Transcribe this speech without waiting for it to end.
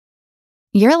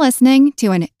You're listening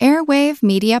to an Airwave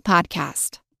Media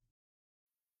Podcast.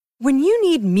 When you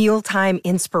need mealtime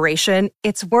inspiration,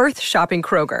 it's worth shopping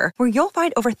Kroger, where you'll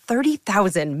find over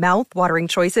 30,000 mouth-watering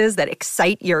choices that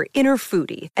excite your inner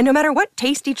foodie. And no matter what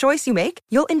tasty choice you make,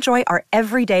 you'll enjoy our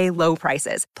everyday low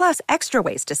prices, plus extra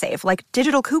ways to save, like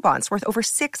digital coupons worth over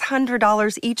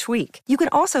 $600 each week. You can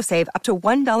also save up to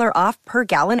 $1 off per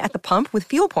gallon at the pump with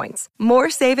fuel points.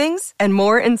 More savings and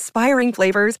more inspiring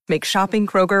flavors make shopping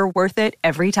Kroger worth it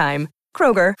every time.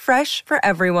 Kroger, fresh for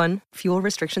everyone. Fuel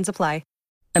restrictions apply.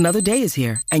 Another day is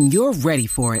here, and you're ready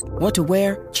for it. What to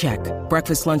wear? Check.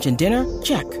 Breakfast, lunch, and dinner?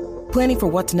 Check. Planning for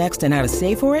what's next and how to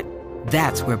save for it?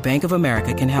 That's where Bank of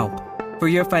America can help. For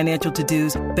your financial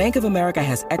to-dos, Bank of America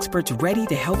has experts ready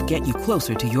to help get you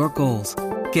closer to your goals.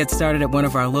 Get started at one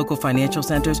of our local financial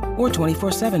centers or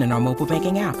 24/7 in our mobile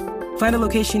banking app. Find a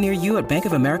location near you at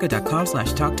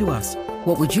bankofamerica.com/talktous.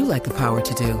 What would you like the power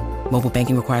to do? Mobile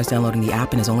banking requires downloading the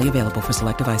app and is only available for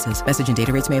select devices. Message and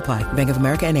data rates may apply. Bank of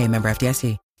America N.A., member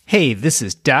FDIC. Hey, this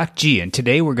is Doc G, and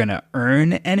today we're going to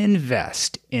earn and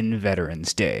invest in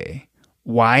Veterans Day.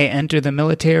 Why enter the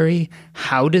military?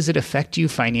 How does it affect you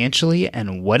financially?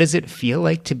 And what does it feel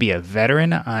like to be a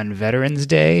veteran on Veterans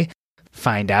Day?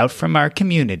 Find out from our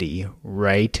community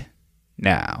right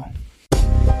now.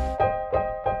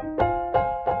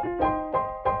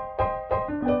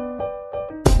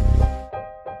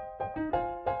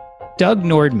 Doug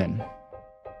Nordman,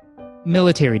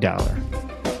 Military Dollar,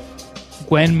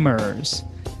 Gwen Mers,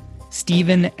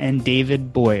 Stephen and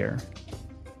David Boyer.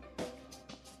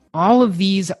 All of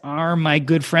these are my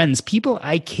good friends, people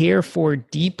I care for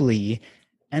deeply,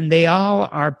 and they all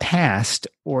are past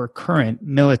or current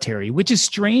military, which is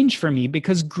strange for me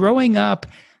because growing up,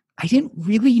 I didn't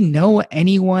really know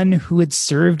anyone who had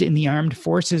served in the armed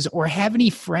forces or have any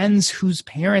friends whose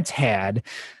parents had.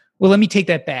 Well, let me take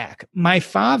that back. My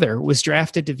father was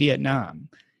drafted to Vietnam.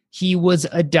 He was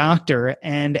a doctor,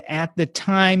 and at the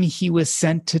time he was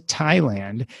sent to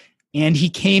Thailand, and he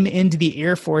came into the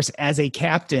Air Force as a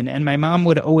captain, and my mom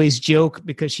would always joke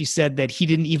because she said that he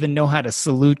didn't even know how to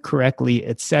salute correctly,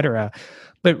 etc.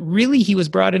 But really, he was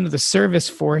brought into the service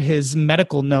for his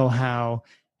medical know-how,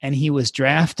 and he was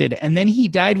drafted, and then he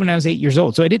died when I was 8 years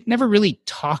old. So I never really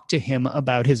talk to him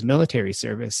about his military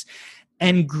service.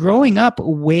 And growing up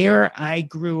where I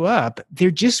grew up,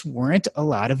 there just weren't a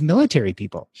lot of military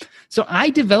people. So I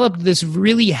developed this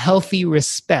really healthy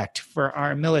respect for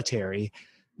our military,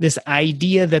 this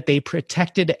idea that they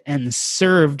protected and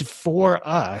served for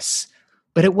us,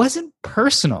 but it wasn't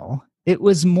personal. It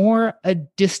was more a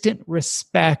distant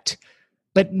respect,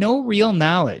 but no real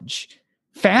knowledge.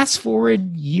 Fast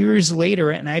forward years later,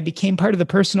 and I became part of the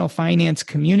personal finance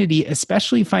community,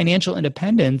 especially financial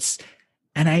independence.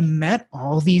 And I met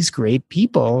all these great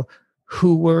people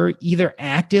who were either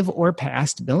active or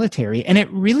past military. And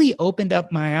it really opened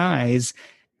up my eyes.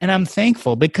 And I'm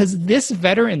thankful because this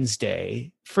Veterans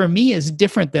Day for me is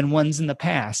different than ones in the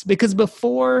past. Because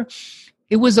before,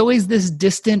 it was always this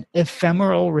distant,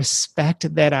 ephemeral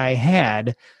respect that I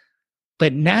had.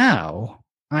 But now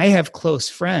I have close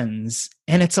friends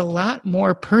and it's a lot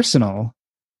more personal.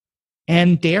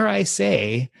 And dare I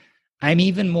say, I'm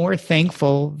even more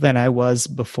thankful than I was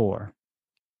before.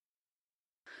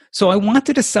 So I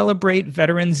wanted to celebrate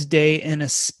Veterans Day in a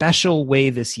special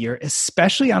way this year,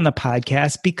 especially on the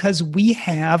podcast, because we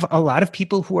have a lot of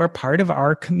people who are part of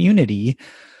our community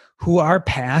who are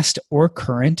past or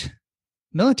current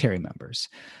military members.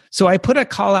 So I put a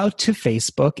call out to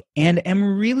Facebook and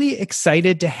am really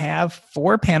excited to have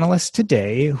 4 panelists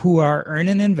today who are Earn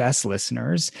and Invest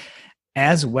listeners,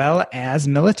 as well as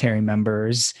military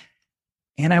members.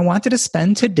 And I wanted to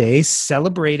spend today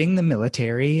celebrating the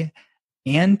military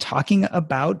and talking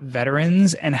about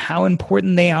veterans and how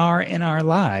important they are in our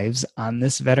lives on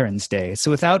this Veterans Day.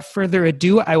 So without further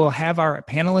ado, I will have our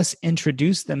panelists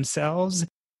introduce themselves.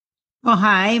 Oh,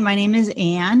 hi, my name is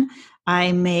Ann.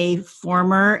 I'm a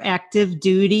former active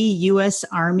duty U.S.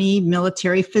 Army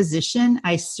military physician.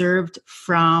 I served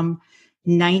from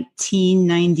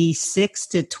 1996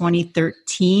 to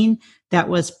 2013. That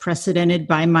was precedented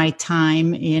by my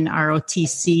time in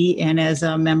ROTC and as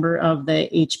a member of the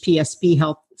HPSB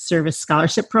Health Service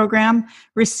Scholarship Program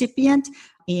recipient.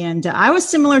 And I was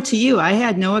similar to you. I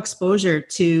had no exposure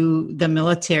to the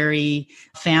military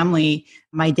family.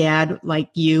 My dad, like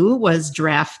you, was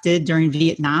drafted during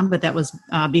Vietnam, but that was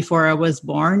before I was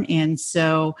born. And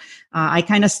so I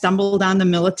kind of stumbled on the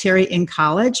military in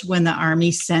college when the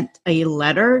Army sent a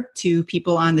letter to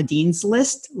people on the dean's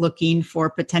list looking for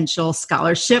potential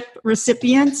scholarship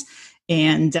recipients.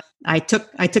 And I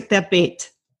took that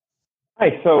bait.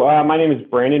 Hi, so my name is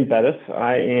Brandon Bettis.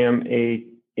 I am a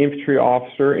infantry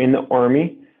officer in the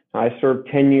Army. I served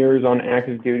 10 years on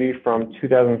active duty from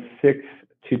 2006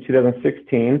 to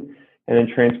 2016, and then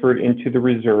transferred into the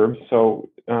reserves. So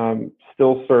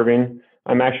still serving.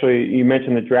 You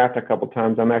mentioned the draft a couple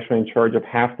times. I'm actually in charge of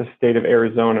half the state of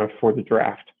Arizona for the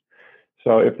draft.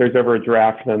 So if there's ever a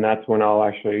draft, then that's when I'll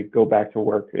actually go back to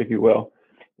work, if you will.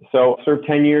 So served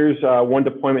 10 years, one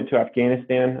deployment to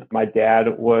Afghanistan. My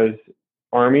dad was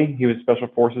Army. He was Special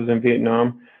Forces in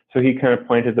Vietnam. So he kind of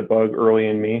planted the bug early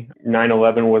in me.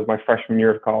 9/11 was my freshman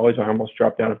year of college. I almost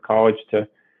dropped out of college to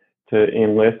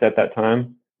enlist at that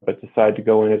time, but decided to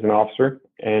go in as an officer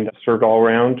and served all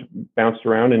around, bounced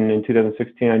around. And in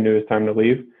 2016, I knew it was time to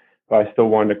leave, but I still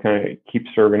wanted to kind of keep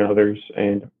serving others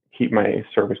and keep my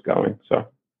service going. So.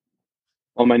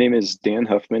 Well, my name is Dan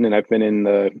Huffman, and I've been in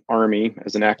the Army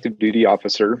as an active duty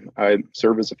officer. I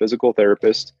serve as a physical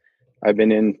therapist. I've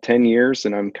been in 10 years,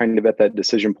 and I'm kind of at that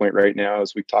decision point right now,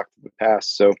 as we've talked in the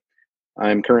past. So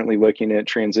I'm currently looking at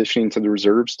transitioning to the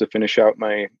reserves to finish out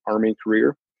my Army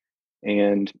career.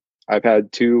 And I've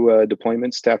had 2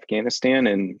 deployments to Afghanistan,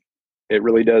 and it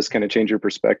really does kind of change your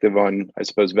perspective on, I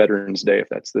suppose, Veterans Day, if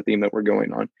that's the theme that we're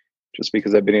going on. Just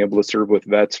because I've been able to serve with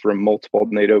vets from multiple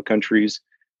NATO countries,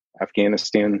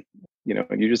 Afghanistan,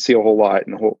 you just see a whole lot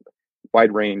and a whole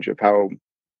wide range of how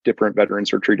different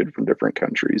veterans are treated from different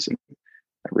countries and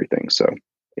everything. So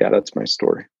yeah, that's my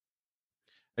story.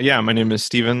 Yeah, my name is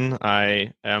Steven.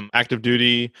 I am active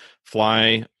duty,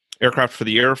 fly aircraft for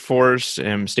the Air Force.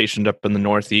 I'm stationed up in the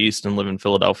Northeast and live in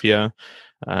Philadelphia.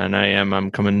 And I'm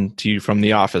coming to you from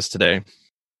the office today.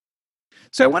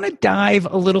 So I want to dive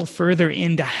a little further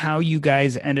into how you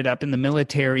guys ended up in the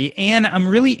military. And I'm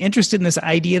really interested in this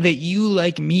idea that you,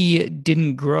 like me,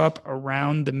 didn't grow up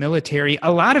around the military.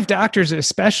 A lot of doctors,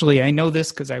 especially, I know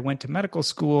this because I went to medical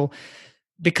school,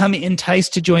 become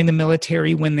enticed to join the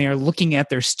military when they are looking at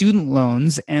their student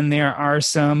loans. And there are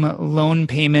some loan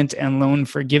payment and loan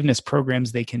forgiveness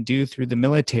programs they can do through the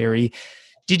military.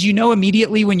 Did you know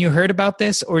immediately when you heard about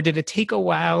this, or did it take a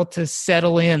while to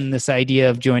settle in this idea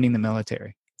of joining the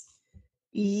military?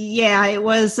 Yeah, it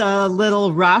was a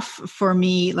little rough for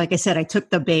me. Like I said, I took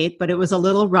the bait, but it was a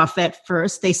little rough at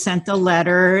first. They sent a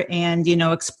letter and,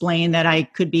 explained that I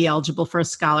could be eligible for a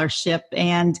scholarship.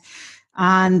 And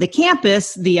on the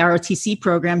campus, the ROTC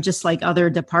program, just like other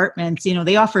departments,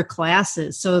 they offer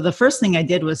classes. So the first thing I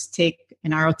did was take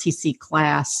an ROTC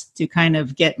class to kind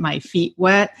of get my feet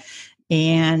wet.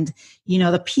 And,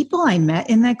 the people I met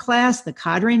in that class, the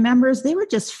cadre members, they were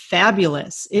just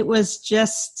fabulous. It was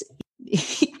just,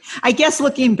 I guess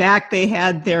looking back, they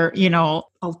had their,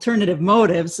 alternative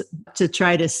motives to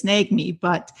try to snag me.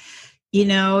 But,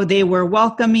 they were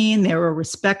welcoming, they were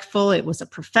respectful. It was a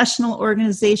professional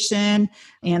organization.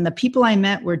 And the people I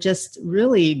met were just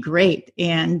really great.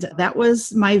 And that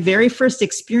was my very first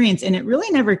experience. And it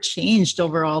really never changed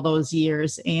over all those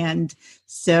years. And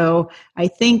so I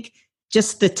think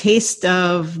just the taste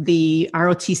of the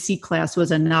ROTC class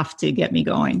was enough to get me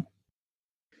going.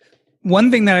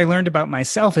 One thing that I learned about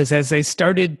myself is as I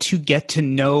started to get to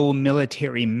know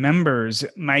military members,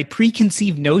 my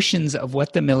preconceived notions of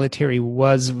what the military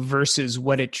was versus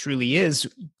what it truly is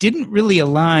didn't really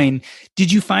align.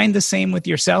 Did you find the same with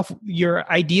yourself? Your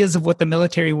ideas of what the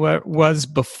military was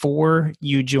before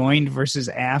you joined versus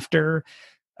after?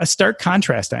 A stark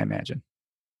contrast, I imagine.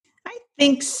 I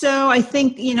think so. I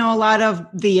think, a lot of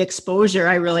the exposure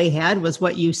I really had was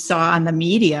what you saw on the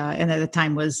media, and at the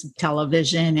time was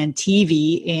television and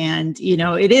TV. And,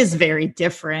 it is very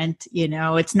different.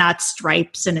 It's not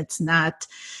Stripes and it's not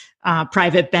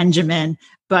Private Benjamin,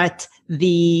 but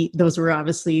those were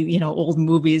obviously, old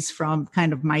movies from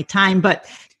kind of my time. But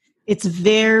it's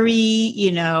very,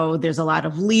 there's a lot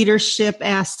of leadership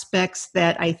aspects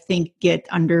that I think get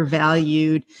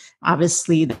undervalued.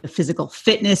 Obviously, the physical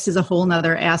fitness is a whole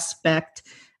nother aspect.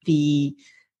 The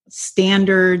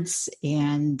standards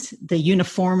and the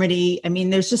uniformity. I mean,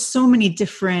 there's just so many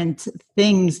different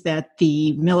things that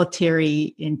the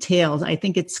military entails. I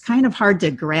think it's kind of hard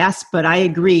to grasp, but I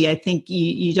agree. I think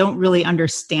you don't really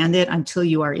understand it until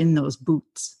you are in those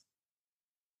boots.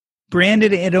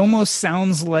 Brandon, it almost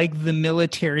sounds like the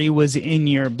military was in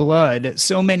your blood.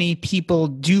 So many people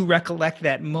do recollect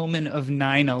that moment of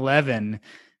 9/11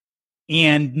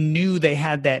 and knew they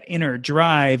had that inner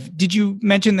drive. Did you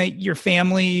mention that your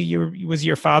family,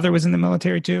 your father was in the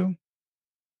military too?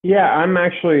 Yeah, I'm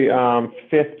actually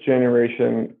fifth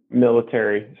generation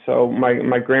military. So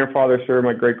my grandfather served,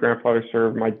 my great grandfather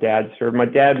served, my dad served. My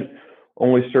dad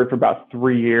only served for about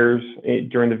 3 years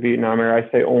during the Vietnam era.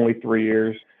 I say only 3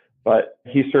 years. But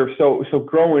he served. So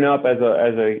growing up as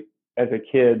a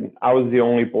kid, I was the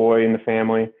only boy in the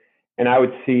family, And I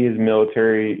would see his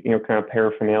military, kind of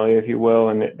paraphernalia, if you will,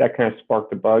 and that kind of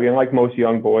sparked the bug. And like most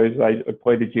young boys, I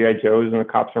played the G.I. Joes and the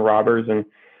Cops and Robbers, and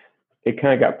it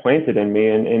kind of got planted in me.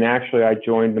 And actually, I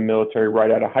joined the military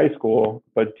right out of high school,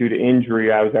 but due to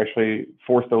injury, I was actually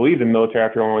forced to leave the military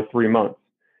after only 3 months.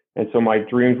 And so my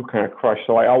dreams were kind of crushed.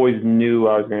 So I always knew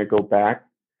I was going to go back.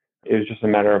 It was just a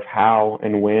matter of how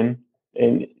and when.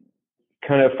 And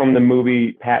kind of from the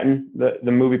movie Patton,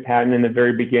 the movie Patton in the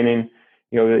very beginning,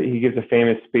 he gives a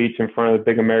famous speech in front of the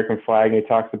big American flag, and he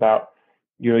talks about,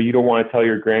 you don't want to tell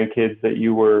your grandkids that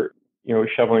you were,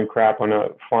 shoveling crap on a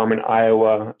farm in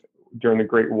Iowa during the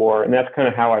Great War. And that's kind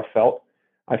of how I felt.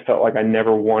 I felt like I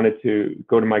never wanted to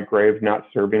go to my grave not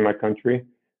serving my country.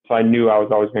 So I knew I was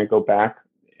always going to go back.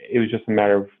 It was just a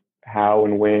matter of how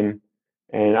and when,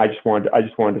 and I just wanted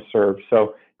to serve.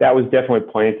 So that was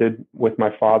definitely planted with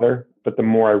my father. But the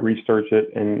more I researched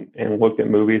it and looked at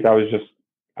movies, I was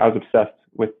obsessed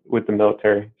with the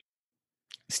military.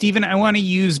 Stephen, I want to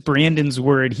use Brandon's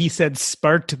word. He said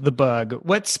sparked the bug.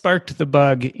 What sparked the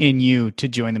bug in you to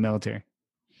join the military?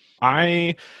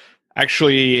 The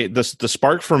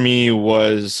spark for me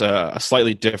was a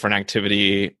slightly different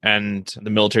activity, and the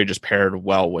military just paired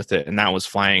well with it, and that was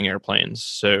flying airplanes.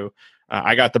 So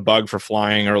I got the bug for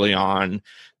flying early on.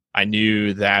 I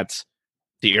knew that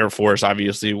the Air Force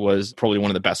obviously was probably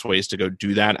one of the best ways to go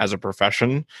do that as a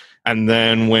profession. And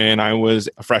then when I was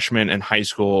a freshman in high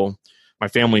school, my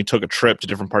family took a trip to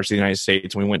different parts of the United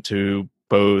States, and we went to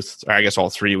both, I guess all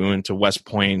three. We went to West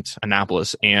Point,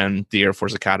 Annapolis, and the Air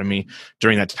Force Academy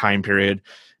during that time period.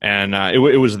 And it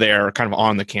was there kind of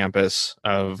on the campus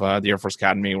of the Air Force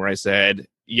Academy where I said,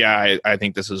 yeah, I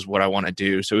think this is what I want to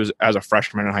do. So it was as a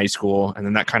freshman in high school. And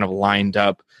then that kind of lined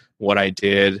up what I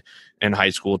did in high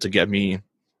school to get me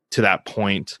to that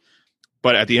point.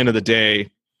 But at the end of the day,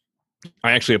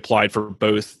 I actually applied for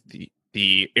both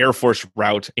the Air Force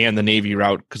route and the Navy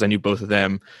route because I knew both of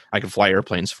them. I could fly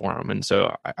airplanes for them. And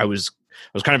so I was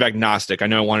kind of agnostic. I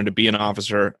know I wanted to be an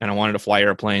officer and I wanted to fly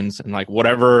airplanes, and like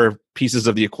whatever pieces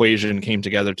of the equation came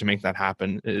together to make that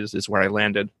happen is where I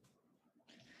landed.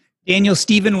 Daniel,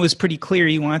 Stephen was pretty clear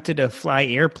he wanted to fly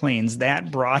airplanes.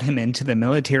 That brought him into the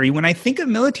military. When I think of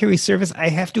military service, I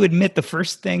have to admit the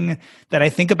first thing that I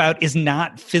think about is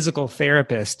not physical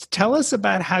therapist. Tell us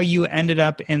about how you ended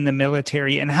up in the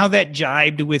military and how that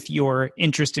jibed with your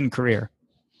interest in career.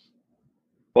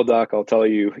 Well, Doc, I'll tell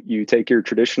you, you take your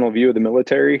traditional view of the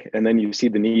military and then you see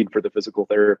the need for the physical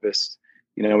therapist.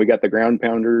 We got the ground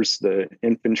pounders, the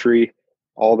infantry,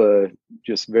 all the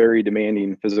just very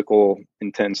demanding physical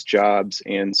intense jobs.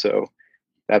 And so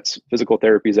physical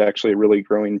therapy is actually a really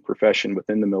growing profession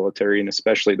within the military and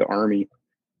especially the Army.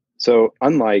 So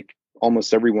unlike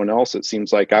almost everyone else, it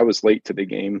seems like I was late to the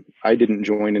game. I didn't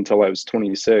join until I was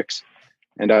 26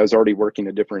 and I was already working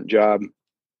a different job.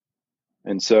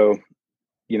 And so,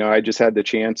 I just had the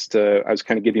chance I was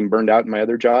kind of getting burned out in my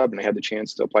other job, and I had the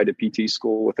chance to apply to PT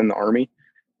school within the Army.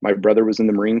 My brother was in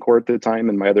the Marine Corps at the time,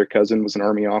 and my other cousin was an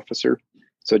Army officer.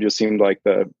 So it just seemed like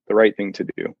the right thing to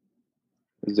do.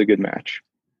 It was a good match.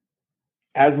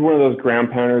 As one of those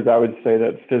ground pounders, I would say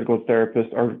that physical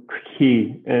therapists are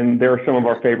key, and they're some of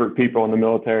our favorite people in the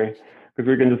military because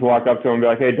we can just walk up to them and be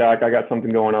like, "Hey, Doc, I got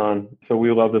something going on." So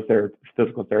we love the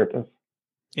physical therapist.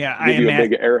 Yeah, give you a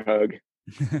big air hug.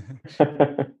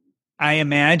 I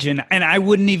imagine, and I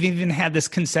wouldn't have even had this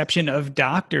conception of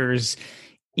doctors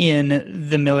in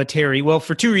the military. Well,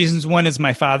 for two reasons. One is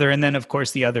my father, and then, of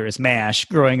course, the other is MASH.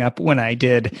 Growing up when I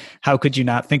did, how could you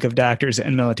not think of doctors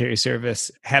and military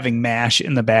service having MASH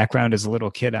in the background as a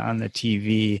little kid on the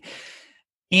TV?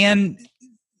 And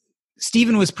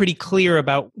Stephen was pretty clear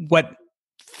about what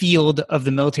field of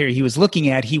the military he was looking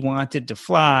at. He wanted to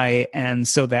fly, and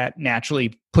so that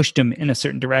naturally pushed him in a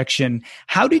certain direction.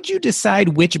 How did you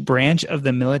decide which branch of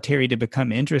the military to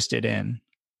become interested in?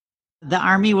 The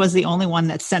Army was the only one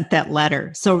that sent that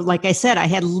letter. So like I said, I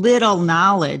had little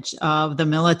knowledge of the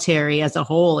military as a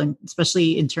whole, and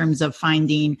especially in terms of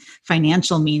finding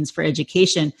financial means for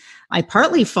education. I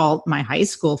partly fault my high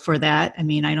school for that. I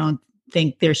mean, I don't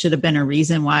think there should have been a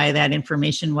reason why that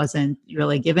information wasn't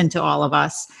really given to all of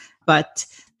us, but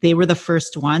they were the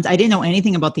first ones. I didn't know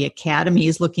anything about the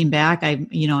academies. Looking back, I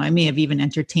may have even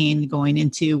entertained going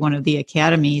into one of the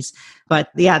academies, but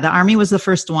yeah, the Army was the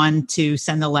first one to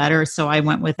send the letter. So I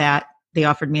went with that. They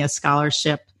offered me a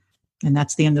scholarship, and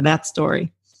that's the end of that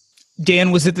story.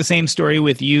 Dan, was it the same story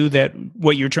with you that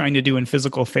what you're trying to do in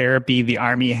physical therapy, the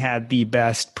Army had the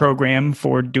best program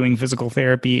for doing physical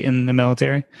therapy in the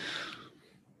military?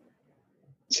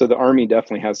 So the Army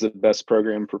definitely has the best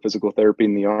program for physical therapy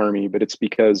in the Army, but it's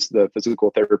because the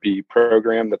physical therapy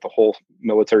program that the whole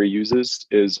military uses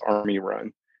is Army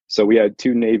run. So we had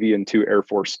 2 Navy and 2 Air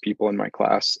Force people in my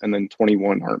class, and then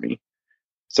 21 Army.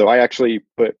 So I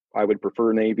would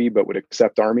prefer Navy, but would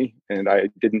accept Army. And I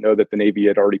didn't know that the Navy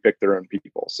had already picked their own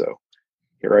people. So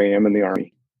here I am in the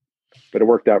Army. But it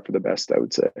worked out for the best, I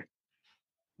would say.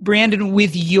 Brandon,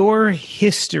 with your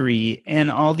history and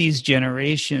all these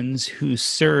generations who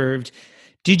served,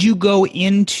 did you go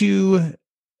into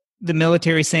the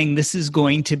military saying, this is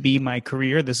going to be my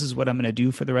career, this is what I'm going to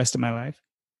do for the rest of my life?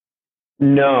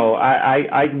 No,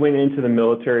 I went into the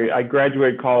military. I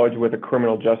graduated college with a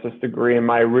criminal justice degree, and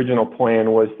my original plan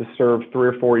was to serve 3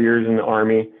 or 4 years in the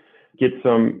Army, get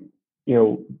some,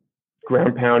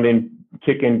 ground pounding,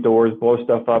 kick in doors, blow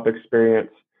stuff up experience,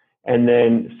 and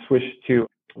then switch to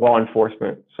law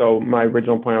enforcement. So my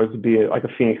original plan was to be like a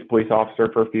Phoenix police officer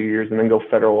for a few years and then go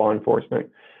federal law enforcement.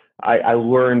 I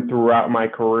learned throughout my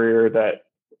career that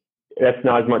that's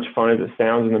not as much fun as it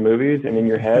sounds in the movies and in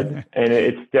your head. And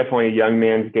it's definitely a young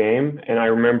man's game. And I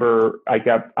remember I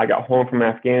got home from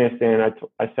Afghanistan.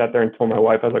 I sat there and told my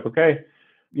wife, I was like, okay,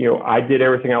 I did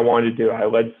everything I wanted to do. I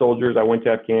led soldiers. I went to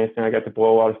Afghanistan. I got to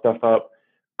blow a lot of stuff up.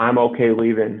 I'm okay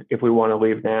leaving if we want to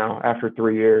leave now after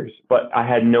 3 years. But I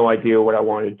had no idea what I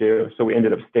wanted to do. So we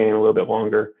ended up staying a little bit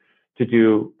longer to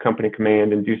do company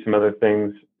command and do some other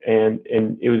things. And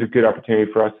it was a good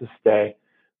opportunity for us to stay.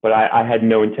 But I had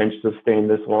no intentions of staying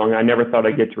this long. I never thought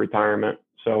I'd get to retirement.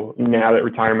 So now that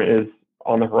retirement is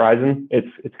on the horizon,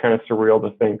 it's kind of surreal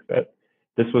to think that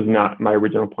this was not my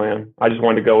original plan. I just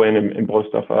wanted to go in and blow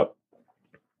stuff up.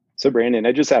 So Brandon,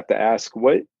 I just have to ask,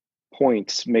 what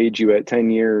points made you at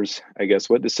 10 years, I guess,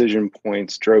 what decision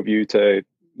points drove you to,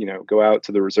 go out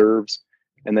to the reserves,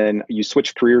 and then you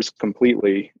switched careers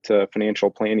completely to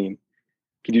financial planning?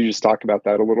 Could you just talk about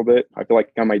that a little bit? I feel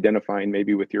like I'm identifying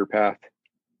maybe with your path.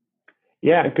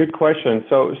 Yeah, good question.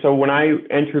 So when I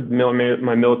entered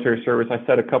my military service, I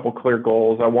set a couple clear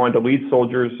goals. I wanted to lead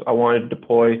soldiers, I wanted to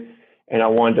deploy, and I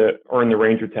wanted to earn the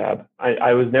Ranger tab.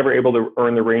 I was never able to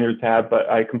earn the Ranger tab, but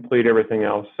I completed everything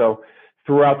else. So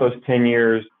throughout those 10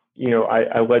 years,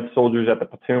 I led soldiers at the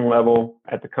platoon level,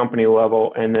 at the company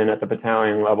level, and then at the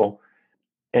battalion level.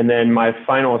 And then my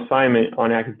final assignment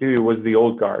on active duty was the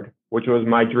Old Guard, which was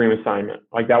my dream assignment.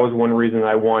 Like, that was one reason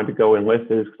I wanted to go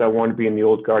enlisted, is because I wanted to be in the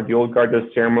Old Guard. The Old Guard does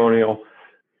ceremonial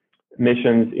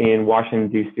missions in Washington,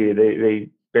 D.C. They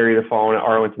bury the fallen at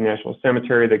Arlington National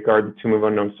Cemetery. They guard the Tomb of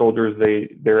Unknown Soldiers.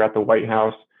 They're at the White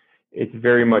House. It's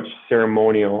very much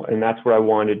ceremonial, and that's what I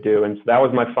wanted to do. And so that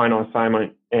was my final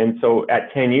assignment. And so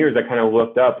at 10 years, I kind of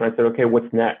looked up and I said, okay,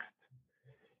 what's next?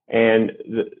 And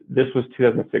this was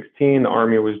 2016. The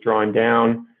Army was drawing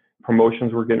down.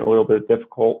 Promotions were getting a little bit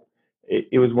difficult.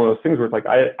 It was one of those things where it's like,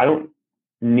 I don't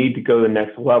need to go to the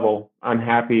next level. I'm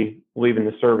happy leaving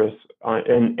the service.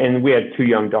 And we had 2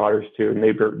 young daughters too, and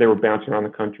they were bouncing around the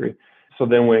country. So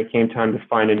then when it came time to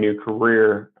find a new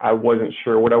career, I wasn't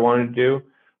sure what I wanted to do.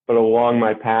 But along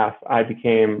my path, I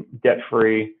became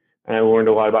debt-free, and I learned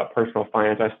a lot about personal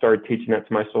finance. I started teaching that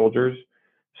to my soldiers.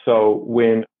 So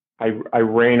when I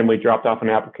randomly dropped off an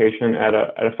application at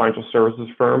a financial services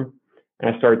firm,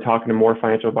 and I started talking to more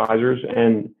financial advisors,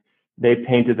 and they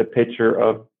painted the picture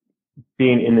of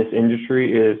being in this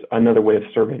industry is another way of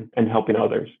serving and helping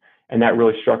others. And that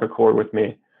really struck a chord with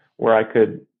me, where I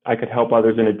could help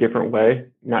others in a different way,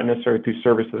 not necessarily through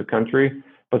service to the country,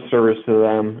 but service to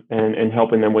them and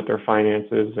helping them with their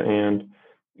finances and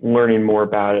learning more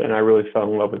about it. And I really fell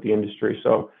in love with the industry.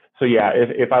 So yeah,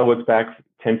 if I look back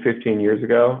 10, 15 years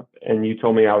ago and you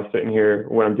told me I was sitting here,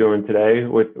 what I'm doing today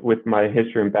with my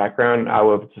history and background, I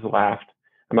would have just laughed.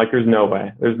 I'm like, there's no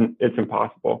way. It's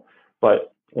impossible.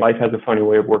 But life has a funny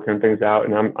way of working things out,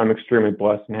 and I'm extremely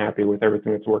blessed and happy with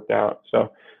everything that's worked out.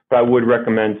 So, but I would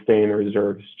recommend staying in the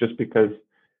reserves just because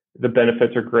the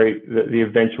benefits are great. The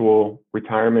eventual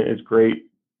retirement is great.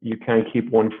 You kind of keep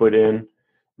one foot in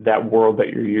that world that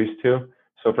you're used to.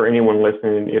 So for anyone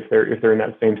listening, if they're in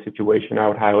that same situation, I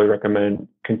would highly recommend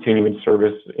continuing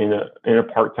service in a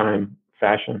part-time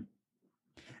fashion.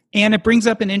 And it brings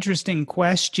up an interesting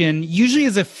question. Usually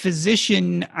as a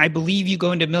physician, I believe you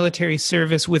go into military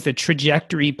service with a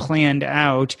trajectory planned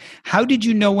out. How did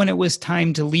you know when it was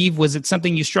time to leave? Was it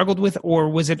something you struggled with, or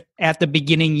was it at the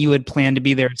beginning you had planned to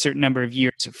be there a certain number of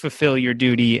years to fulfill your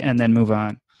duty and then move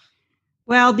on?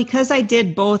 Well, because I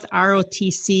did both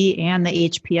ROTC and the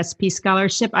HPSP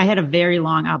scholarship, I had a very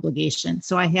long obligation.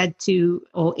 So I had to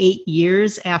 8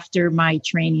 years after my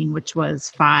training, which was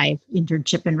 5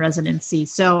 internship and residency.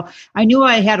 So I knew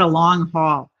I had a long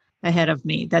haul. ahead of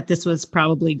me, that this was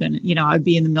probably going to, I'd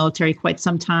be in the military quite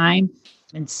some time.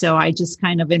 And so I just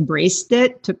kind of embraced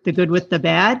it, took the good with the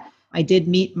bad. I did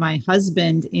meet my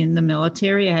husband in the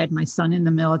military. I had my son in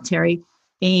the military.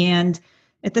 And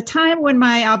at the time when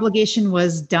my obligation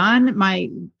was done, my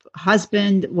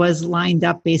husband was lined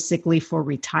up basically for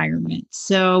retirement.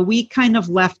 So we kind of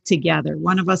left together,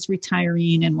 one of us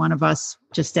retiring and one of us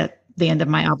just at the end of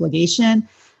my obligation.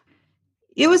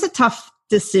 It was a tough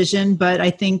decision, but I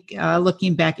think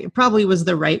looking back, it probably was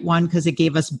the right one because it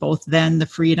gave us both then the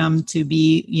freedom to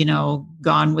be,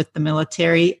 gone with the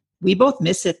military. We both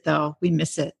miss it though. We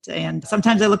miss it. And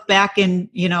sometimes I look back and,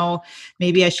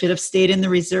 maybe I should have stayed in the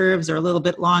reserves or a little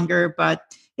bit longer,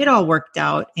 but it all worked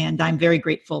out. And I'm very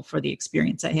grateful for the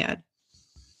experience I had.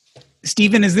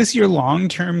 Stephen, is this your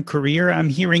long-term career? I'm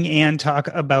hearing Ann talk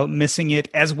about missing it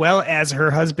as well as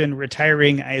her husband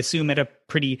retiring, I assume at a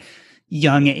pretty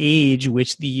young age,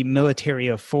 which the military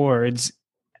affords.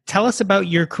 Tell us about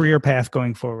your career path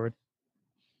going forward.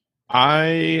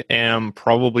 I am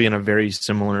probably in a very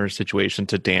similar situation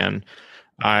to Dan.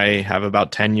 I have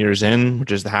about 10 years in,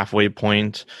 which is the halfway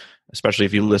point, especially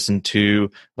if you listen to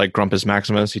like Grumpus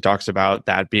Maximus. He talks about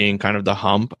that being kind of the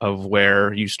hump of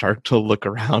where you start to look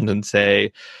around and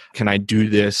say, can I do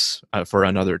this for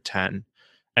another 10?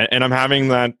 And I'm having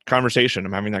that conversation.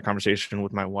 I'm having that conversation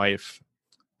with my wife.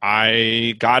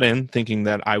 I got in thinking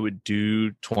that I would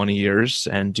do 20 years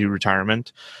and do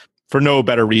retirement for no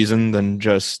better reason than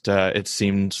just it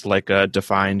seemed like a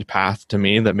defined path to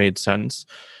me that made sense.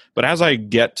 But as I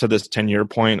get to this 10-year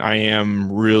point, I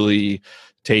am really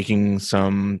taking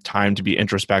some time to be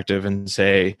introspective and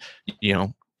say,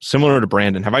 similar to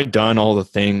Brandon, have I done all the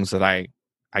things that I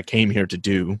came here to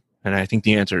do? And I think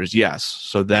the answer is yes.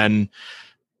 So then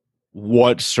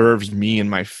what serves me and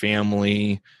my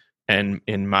family and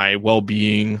in my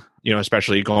well-being,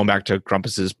 especially going back to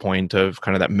Grumpus's point of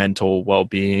kind of that mental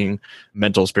well-being,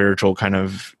 mental, spiritual kind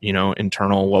of,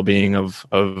 internal well-being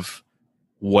of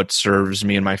what serves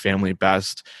me and my family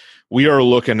best. We are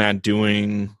looking at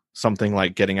doing something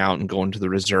like getting out and going to the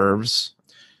reserves.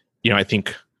 I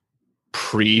think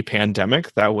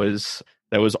pre-pandemic, that was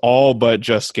all but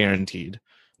just guaranteed.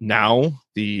 Now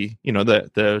the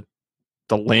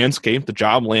landscape, the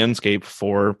job landscape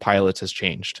for pilots has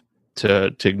changed.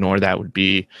 To ignore that would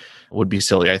be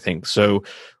silly, I think. So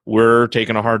we're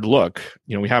taking a hard look.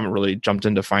 We haven't really jumped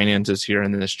into finances here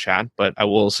in this chat, but I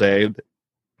will say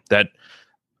that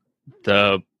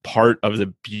the part of the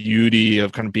beauty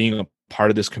of kind of being a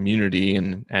part of this community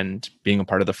and being a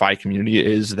part of the FI community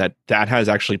is that has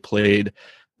actually played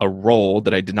a role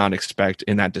that I did not expect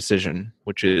in that decision,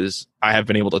 which is I have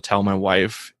been able to tell my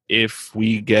wife, if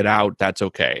we get out, that's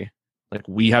okay. Like,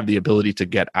 we have the ability to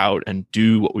get out and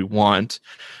do what we want,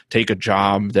 take a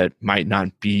job that might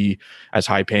not be as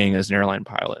high paying as an airline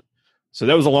pilot. So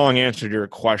that was a long answer to your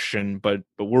question, but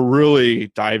we're really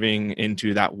diving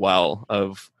into that well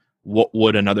of what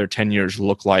would another 10 years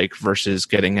look like versus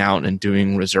getting out and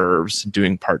doing reserves,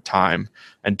 doing part-time,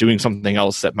 and doing something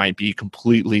else that might be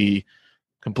completely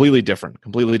different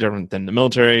than the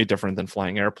military, different than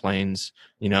flying airplanes,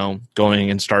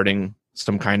 going and starting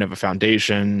some kind of a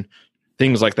foundation,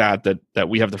 things like that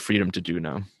we have the freedom to do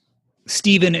now.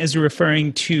 Stephen is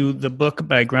referring to the book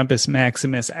by Grumpus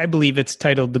Maximus. I believe it's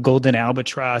titled The Golden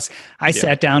Albatross. I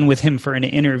sat down with him for an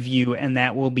interview, and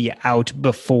that will be out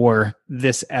before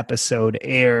this episode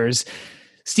airs.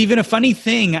 Stephen, a funny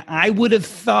thing, I would have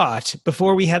thought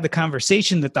before we had the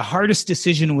conversation that the hardest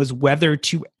decision was whether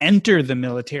to enter the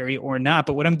military or not.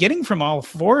 But what I'm getting from all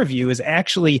four of you is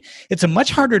actually it's a much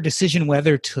harder decision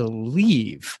whether to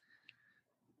leave,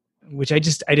 which I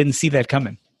didn't see that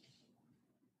coming.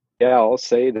 Yeah, I'll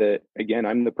say that, again,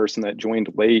 I'm the person that joined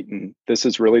late, and this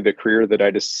is really the career that I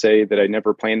just say that I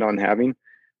never planned on having.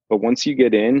 But once you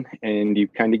get in and you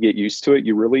kind of get used to it,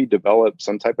 you really develop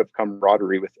some type of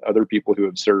camaraderie with other people who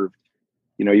have served.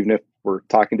 Even if we're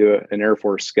talking to an Air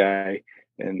Force guy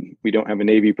and we don't have a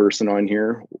Navy person on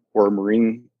here or a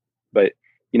Marine, but,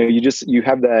 you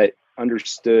have that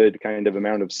understood kind of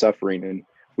amount of suffering, and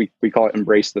we call it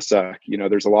embrace the suck.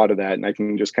 There's a lot of that, and I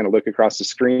can just kind of look across the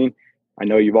screen. I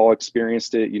know you've all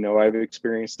experienced it. I've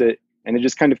experienced it, and it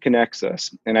just kind of connects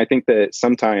us. And I think that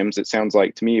sometimes it sounds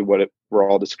like to me what we're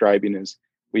all describing is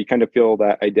we kind of feel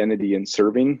that identity in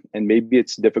serving, and maybe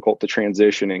it's difficult to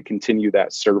transition and continue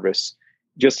that service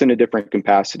just in a different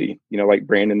capacity. Like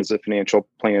Brandon is a financial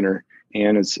planner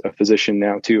and is a physician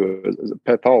now too, as a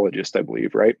pathologist, I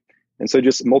believe, right? And so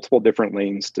just multiple different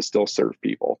lanes to still serve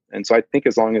people. And so I think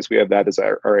as long as we have that as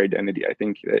our identity, I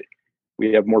think that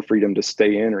we have more freedom to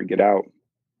stay in or get out.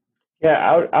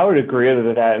 Yeah, I would agree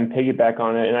with that and piggyback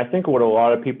on it. And I think what a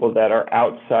lot of people that are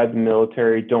outside the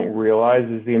military don't realize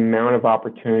is the amount of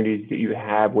opportunities that you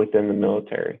have within the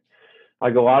military.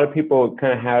 Like, a lot of people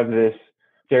kind of have this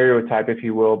stereotype, if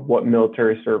you will, of what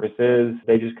military service is.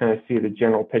 They just kind of see the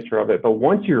general picture of it. But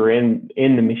once you're in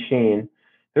the machine,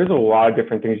 there's a lot of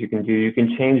different things you can do. You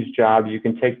can change jobs. You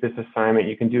can take this assignment.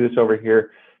 You can do this over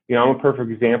here. You know, I'm a perfect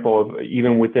example of,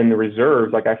 even within the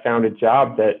reserves, like, I found a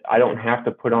job that I don't have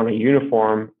to put on a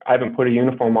uniform. I haven't put a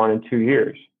uniform on in 2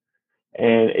 years.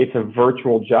 And it's a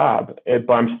virtual job,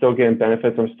 but I'm still getting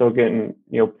benefits. I'm still getting,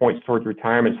 points towards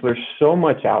retirement. So there's so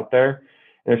much out there,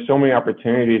 and there's so many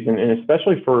opportunities. And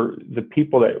especially for the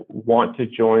people that want to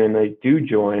join and they do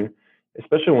join,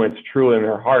 especially when it's truly in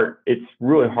their heart, it's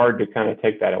really hard to kind of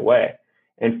take that away.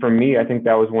 And for me, I think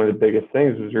that was one of the biggest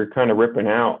things, was you're kind of ripping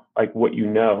out like what you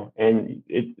know, and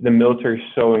the military is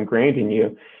so ingrained in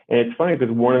you. And it's funny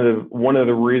because one of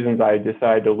the reasons I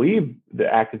decided to leave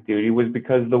the active duty was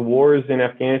because the wars in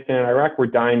Afghanistan and Iraq were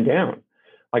dying down.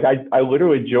 Like, I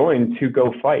literally joined to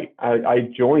go fight.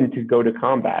 I joined to go to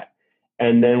combat.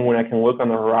 And then when I can look on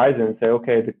the horizon and say,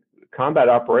 okay, the combat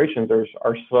operations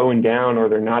are slowing down, or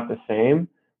they're not the same,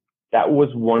 that was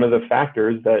one of the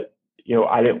factors that,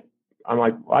 I'm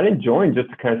like, well, I didn't join just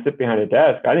to kind of sit behind a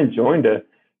desk. I didn't join to,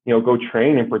 go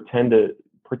train and pretend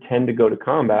to go to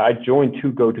combat. I joined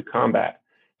to go to combat.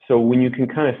 So when you can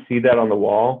kind of see that on the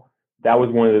wall, that was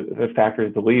one of the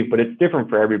factors to leave. But it's different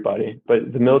for everybody.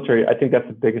 But the military, I think that's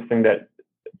the biggest thing that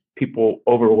people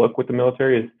overlook with the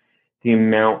military, is the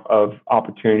amount of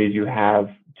opportunities you have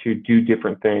to do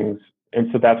different things. And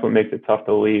so that's what makes it tough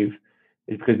to leave,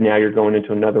 is because now you're going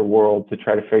into another world to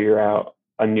try to figure out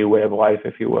a new way of life,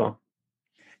 if you will.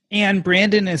 And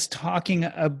Brandon is talking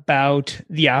about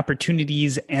the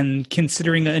opportunities and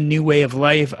considering a new way of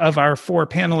life. Of our 4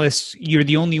 panelists, you're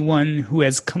the only one who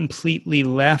has completely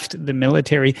left the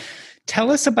military.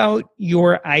 Tell us about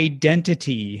your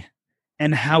identity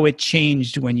and how it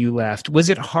changed when you left. Was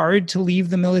it hard to leave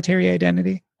the military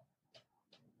identity?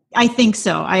 I think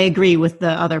so. I agree with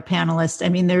the other panelists. I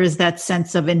mean, there is that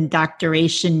sense of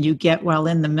indoctrination you get while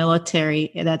in the military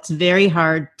that's very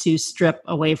hard to strip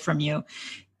away from you.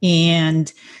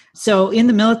 And so in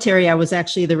the military, I was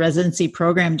actually the residency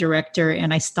program director,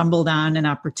 and I stumbled on an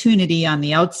opportunity on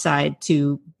the outside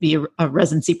to be a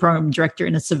residency program director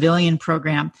in a civilian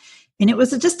program. And it was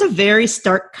just a very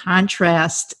stark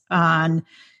contrast on,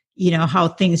 how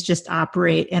things just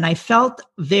operate. And I felt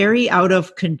very out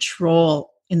of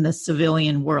control in the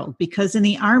civilian world, because in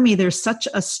the Army, there's such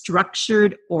a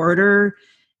structured order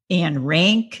and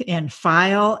rank and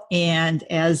file. And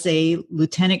as a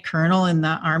lieutenant colonel in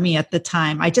the Army at the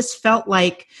time, I just felt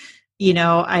like,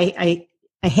 I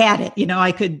had it,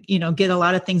 I could, get a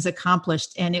lot of things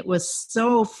accomplished. And it was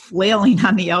so flailing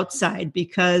on the outside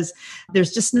because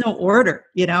there's just no order,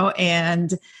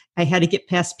 and I had to get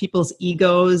past people's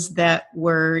egos that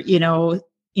were,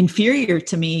 inferior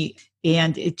to me.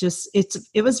 And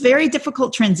it was very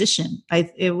difficult transition.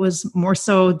 It was more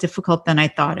so difficult than I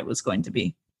thought it was going to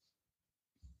be.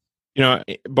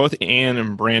 Both Anne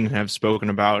and Brandon have spoken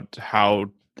about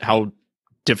how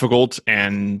difficult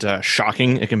and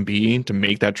shocking it can be to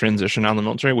make that transition out of the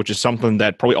military, which is something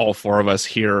that probably all 4 of us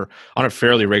hear on a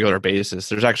fairly regular basis.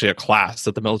 There's actually a class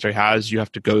that the military has you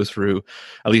have to go through,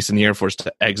 at least in the Air Force,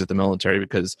 to exit the military,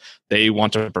 because they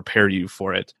want to prepare you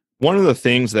for it. One of the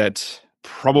things that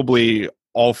probably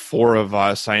all 4 of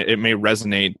us, it may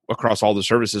resonate across all the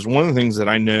services. One of the things that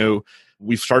I know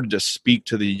we've started to speak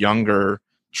to the younger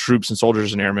troops and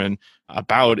soldiers and airmen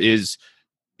about is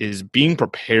being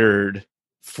prepared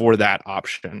for that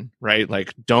option, right?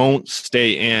 Like, don't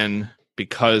stay in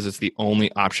because it's the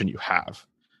only option you have.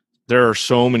 There are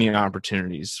so many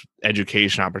opportunities,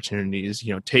 education opportunities,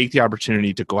 take the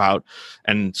opportunity to go out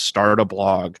and start a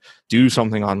blog, do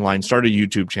something online, start a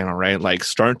YouTube channel, right? Like,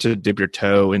 start to dip your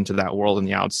toe into that world on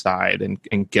the outside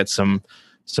and get some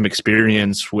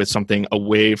experience with something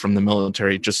away from the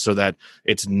military, just so that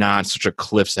it's not such a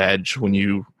cliff's edge when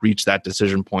you reach that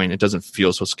decision point. It doesn't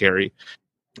feel so scary.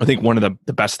 I think one of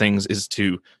the best things is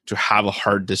to have a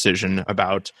hard decision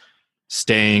about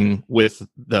staying with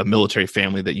the military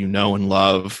family that you know and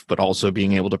love, but also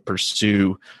being able to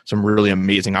pursue some really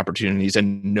amazing opportunities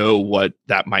and know what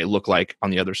that might look like on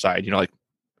the other side. Like,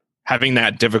 having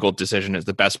that difficult decision is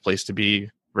the best place to be,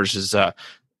 versus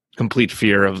complete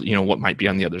fear of what might be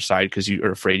on the other side because you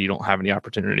are afraid you don't have any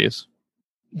opportunities.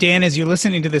 Dan, as you're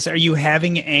listening to this, are you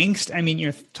having angst? I mean,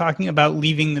 you're talking about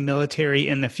leaving the military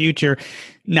in the future,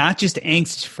 not just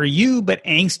angst for you, but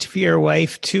angst for your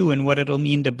wife too, and what it'll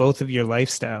mean to both of your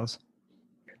lifestyles.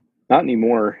 Not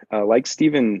anymore. Like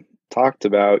Stephen talked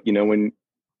about, when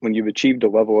you've achieved a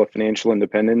level of financial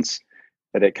independence,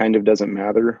 that it kind of doesn't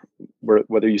matter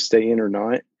whether you stay in or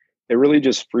not. It really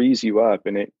just frees you up,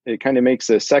 and it kind of makes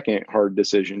a second hard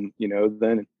decision.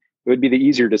 Then it would be the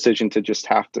easier decision to just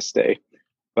have to stay.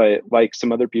 But like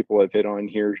some other people have hit on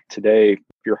here today, if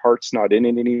your heart's not in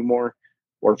it anymore,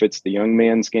 or if it's the young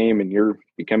man's game and you're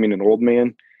becoming an old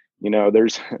man,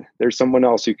 there's someone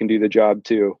else who can do the job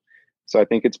too. So I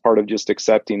think it's part of just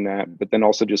accepting that, but then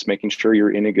also just making sure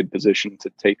you're in a good position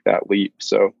to take that leap.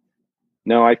 So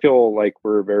no, I feel like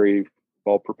we're very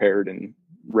well prepared and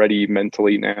ready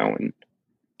mentally now, and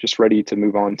just ready to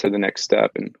move on to the next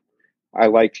step. And I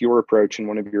liked your approach in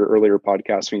one of your earlier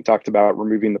podcasts when you talked about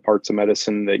removing the parts of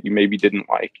medicine that you maybe didn't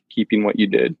like, keeping what you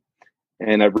did.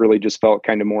 And I've really just felt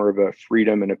kind of more of a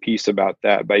freedom and a peace about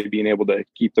that by being able to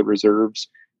keep the reserves,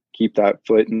 keep that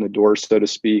foot in the door, so to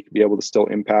speak, be able to still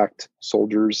impact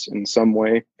soldiers in some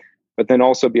way, but then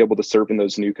also be able to serve in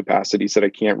those new capacities that I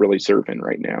can't really serve in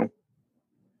right now.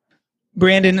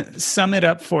 Brandon, sum it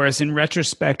up for us. In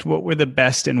retrospect, what were the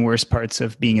best and worst parts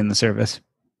of being in the service?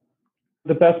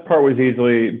 The best part was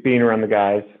easily being around the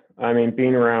guys. I mean,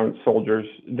 being around soldiers,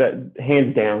 that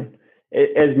hands down.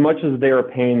 As much as they were a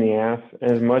pain in the ass,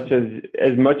 as much as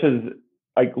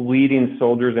like leading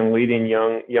soldiers and leading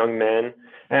young men.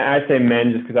 And I say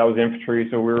men just because I was infantry,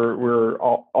 so we were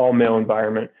all male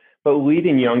environment. But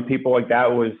leading young people like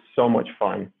that was so much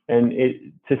fun, and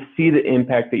to see the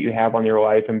impact that you have on your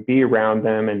life and be around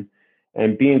them and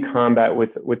be in combat with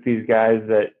these guys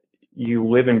that you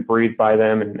live and breathe by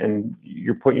them, and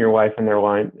you're putting your life in their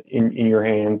line in your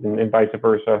hands, and vice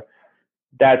versa.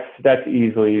 That's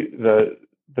easily the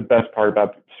best part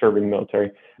about serving the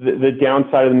military. The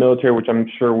downside of the military, which I'm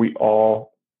sure we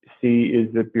all see,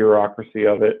 is the bureaucracy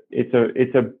of it.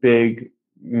 It's a big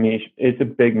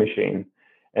machine.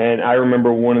 And I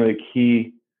remember one of the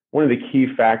key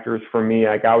factors for me,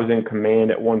 like I was in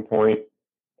command at one point,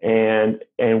 and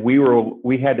we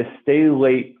had to stay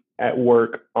late at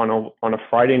work on a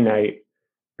Friday night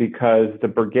because the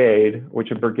brigade, which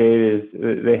a brigade is,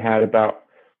 they had about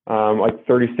like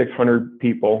 3,600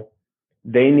 people.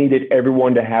 They needed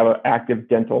everyone to have an active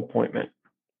dental appointment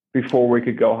before we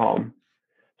could go home.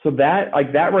 So that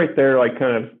right there, like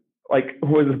kind of like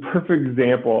was a perfect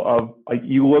example of like,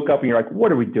 you look up and you're like, what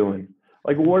are we doing?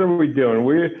 Like, what are we doing?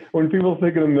 When people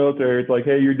think of the military, it's like,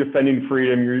 hey, you're defending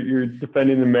freedom, you're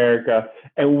defending America,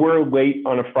 and we're late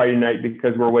on a Friday night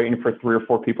because we're waiting for 3 or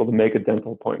 4 people to make a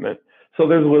dental appointment. So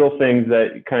there's little things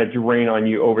that kind of drain on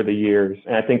you over the years,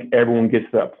 and I think everyone gets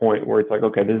to that point where it's like,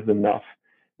 okay, this is enough.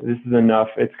 This is enough.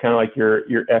 It's kind of like your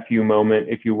FU moment,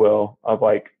 if you will, of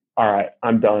like, all right,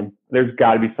 I'm done. There's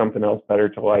got to be something else better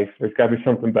to life. There's got to be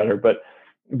something better. But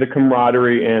the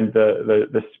camaraderie and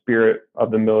the spirit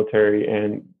of the military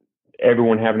and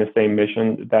everyone having the same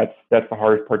mission, that's the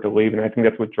hardest part to leave. And I think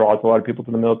that's what draws a lot of people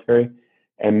to the military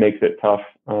and makes it tough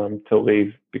to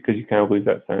leave, because you kind of lose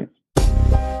that sense.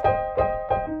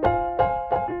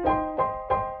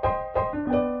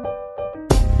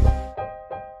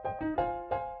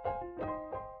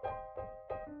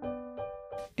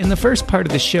 In the first part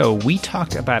of the show, we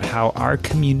talked about how our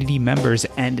community members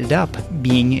ended up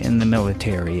being in the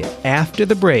military. After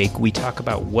the break, we talk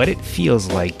about what it feels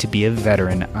like to be a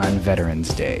veteran on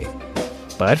Veterans Day.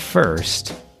 But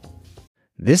first,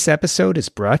 this episode is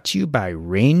brought to you by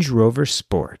Range Rover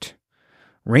Sport.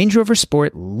 Range Rover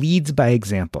Sport leads by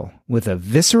example. With a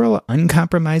visceral,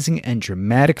 uncompromising, and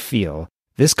dramatic feel,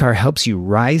 this car helps you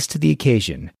rise to the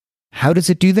occasion. How does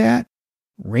it do that?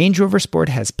 Range Rover Sport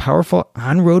has powerful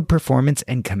on-road performance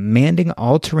and commanding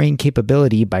all-terrain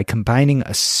capability by combining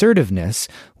assertiveness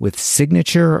with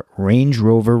signature Range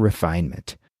Rover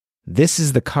refinement. This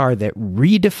is the car that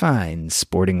redefines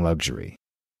sporting luxury.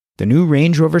 The new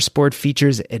Range Rover Sport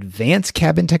features advanced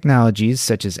cabin technologies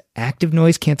such as active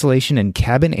noise cancellation and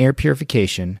cabin air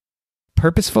purification,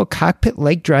 purposeful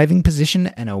cockpit-like driving position,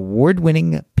 and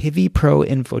award-winning Pivi Pro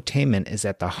infotainment is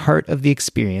at the heart of the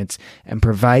experience and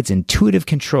provides intuitive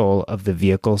control of the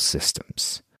vehicle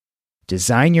systems.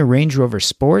 Design your Range Rover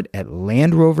Sport at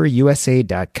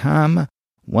LandRoverUSA.com.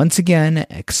 Once again,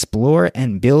 explore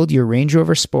and build your Range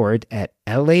Rover Sport at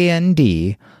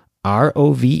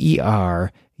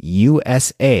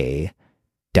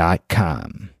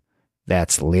LandRoverUSA.com.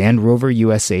 That's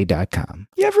LandRoverUSA.com.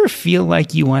 You ever feel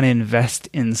like you want to invest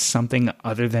in something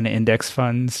other than index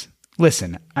funds?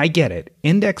 Listen, I get it.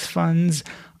 Index funds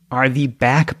are the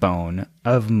backbone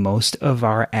of most of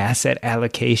our asset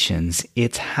allocations.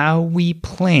 It's how we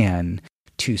plan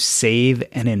to save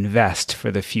and invest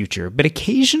for the future. But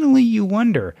occasionally you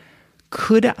wonder,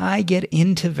 Could I get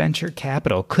into venture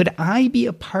capital? Could I be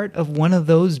a part of one of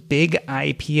those big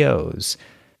IPOs?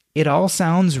 It all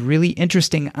sounds really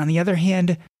interesting. On the other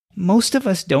hand, most of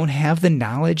us don't have the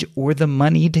knowledge or the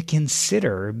money to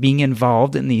consider being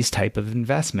involved in these type of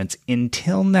investments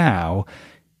until now.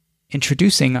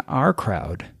 Introducing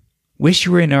OurCrowd. Wish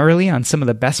you were in early on some of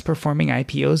the best performing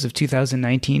IPOs of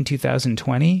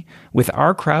 2019-2020? With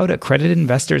OurCrowd, accredited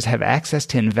investors have access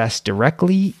to invest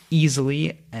directly,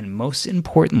 easily, and most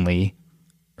importantly,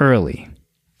 early.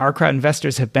 OurCrowd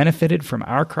investors have benefited from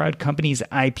OurCrowd companies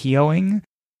IPOing,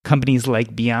 companies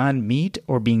like Beyond Meat,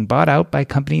 or being bought out by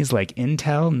companies like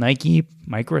Intel, Nike,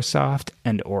 Microsoft,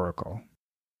 and Oracle.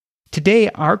 Today,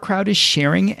 OurCrowd is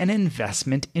sharing an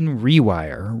investment in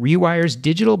Rewire. Rewire's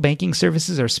digital banking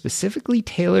services are specifically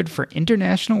tailored for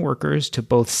international workers to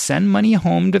both send money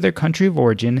home to their country of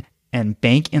origin and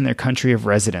bank in their country of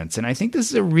residence. And I think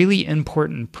this is a really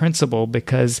important principle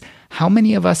because how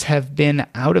many of us have been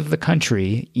out of the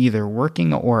country, either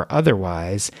working or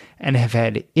otherwise, and have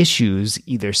had issues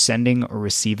either sending or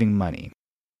receiving money?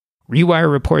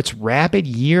 Rewire reports rapid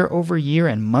year-over-year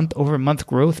and month-over-month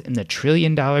growth in the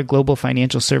trillion-dollar global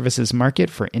financial services market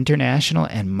for international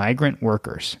and migrant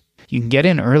workers. You can get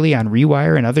in early on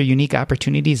Rewire and other unique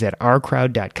opportunities at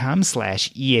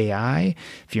ourcrowd.com/EAI.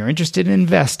 If you're interested in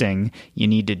investing, you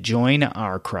need to join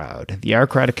OurCrowd. The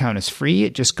OurCrowd account is free.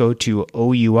 Just go to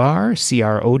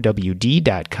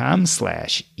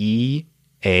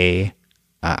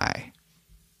OurCrowd.com/EAI.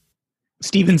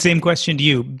 Stephen, same question to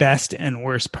you. Best and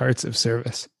worst parts of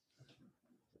service?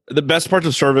 The best parts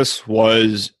of service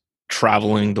was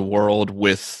traveling the world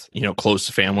with,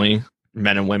 close family,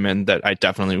 men and women that I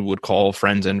definitely would call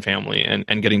friends and family, and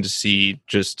getting to see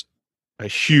just a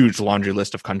huge laundry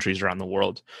list of countries around the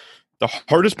world. The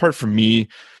hardest part for me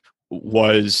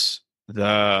was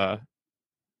I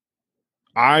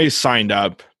signed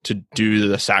up to do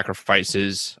the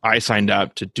sacrifices. I signed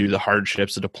up to do the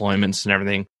hardships, the deployments and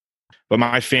everything. But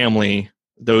my family,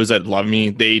 those that love me,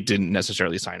 they didn't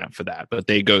necessarily sign up for that, but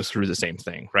they go through the same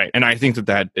thing, right? And I think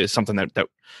that is something that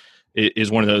is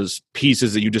one of those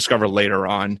pieces that you discover later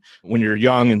on. When you're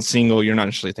young and single, you're not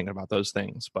necessarily thinking about those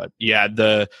things. But yeah,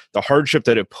 the hardship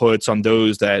that it puts on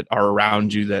those that are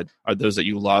around you, that are those that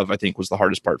you love, I think was the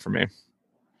hardest part for me.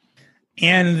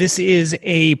 And this is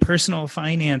a personal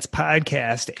finance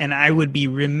podcast, and I would be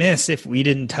remiss if we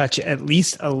didn't touch at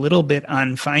least a little bit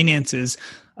on finances.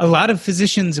 A lot of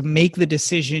physicians make the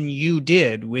decision you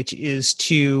did, which is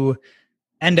to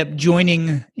end up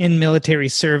joining in military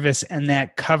service, and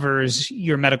that covers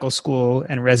your medical school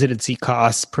and residency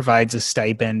costs, provides a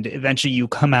stipend. Eventually you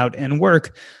come out and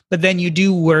work, but then you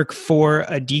do work for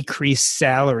a decreased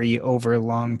salary over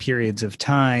long periods of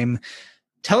time.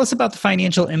 Tell us about the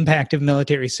financial impact of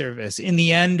military service. In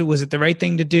the end, was it the right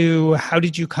thing to do? How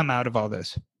did you come out of all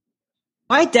this?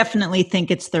 I definitely think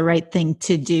it's the right thing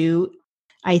to do.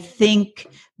 I think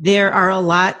there are a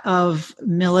lot of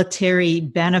military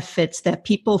benefits that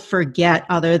people forget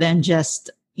other than just,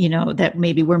 that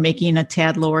maybe we're making a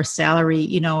tad lower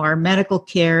salary. Our medical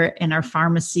care and our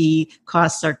pharmacy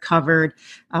costs are covered.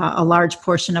 A large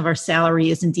portion of our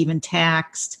salary isn't even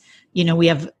taxed. We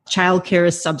have childcare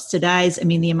is subsidized. I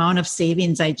mean, the amount of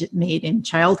savings I made in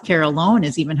childcare alone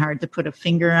is even hard to put a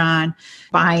finger on.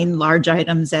 Buying large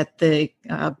items at the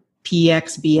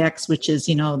PXBX, which is,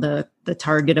 the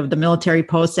target of the military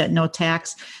posts at no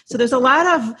tax. So there's a lot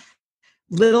of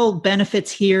little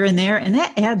benefits here and there, and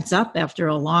that adds up after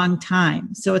a long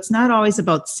time. So it's not always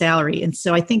about salary. And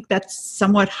so I think that's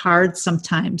somewhat hard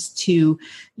sometimes to,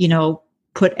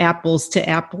 put apples to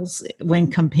apples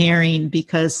when comparing,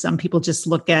 because some people just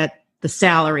look at the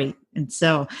salary. And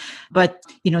so, but,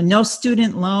 no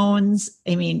student loans.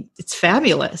 I mean, it's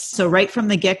fabulous. So right from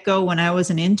the get-go, when I was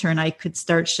an intern, I could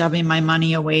start shoving my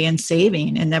money away and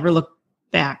saving and never look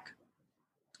back.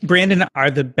 Brandon,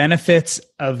 are the benefits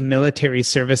of military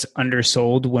service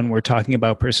undersold when we're talking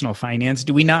about personal finance?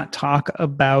 Do we not talk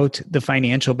about the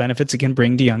financial benefits it can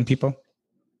bring to young people?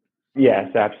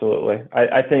 Yes, absolutely.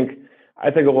 I think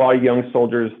a lot of young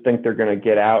soldiers think they're going to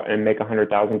get out and make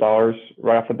 $100,000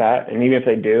 right off the bat, and even if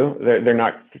they do, they're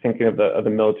not thinking of the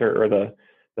military or the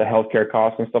healthcare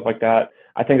costs and stuff like that.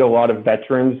 I think a lot of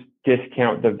veterans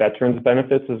discount the veterans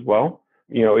benefits as well.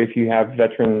 If you have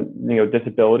veteran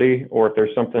disability, or if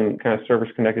there's something kind of service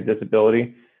connected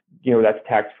disability, that's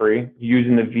tax free.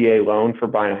 Using the VA loan for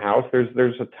buying a house,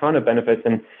 there's a ton of benefits,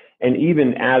 and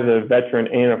even as a veteran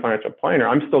and a financial planner,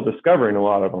 I'm still discovering a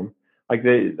lot of them. Like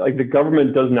the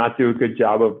government does not do a good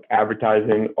job of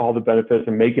advertising all the benefits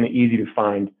and making it easy to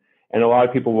find. And a lot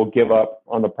of people will give up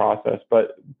on the process,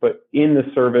 but in the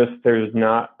service, there's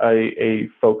not a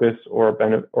focus or a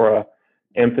benefit or a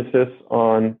emphasis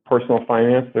on personal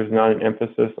finance. There's not an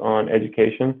emphasis on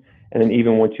education. And then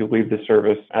even once you leave the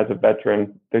service as a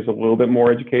veteran, there's a little bit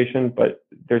more education, but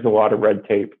there's a lot of red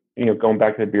tape, going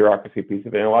back to the bureaucracy piece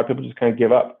of it. And a lot of people just kind of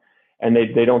give up, and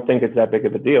they don't think it's that big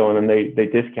of a deal, and then they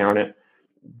discount it.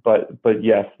 But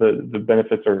yes, the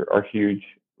benefits are huge.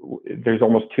 There's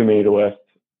almost too many to list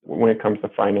when it comes to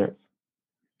finance.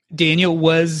 Daniel,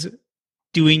 was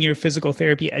doing your physical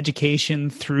therapy education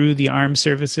through the armed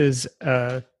services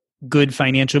a good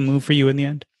financial move for you in the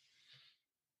end?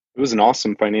 It was an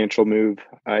awesome financial move.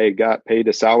 I got paid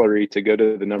a salary to go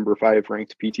to the number 5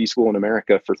 ranked PT school in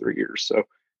America for 3 years. So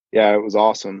yeah, it was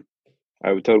awesome.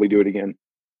 I would totally do it again.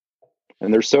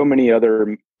 And there's so many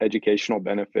other educational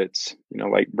benefits,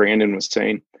 like Brandon was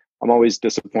saying. I'm always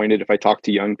disappointed if I talk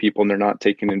to young people and they're not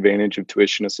taking advantage of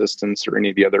tuition assistance or any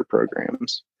of the other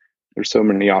programs. There's so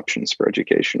many options for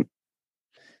education.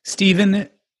 Stephen,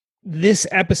 this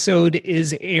episode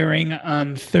is airing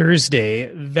on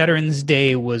Thursday. Veterans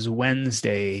Day was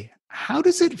Wednesday. How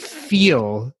does it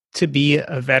feel to be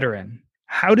a veteran?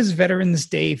 How does Veterans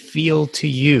Day feel to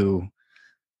you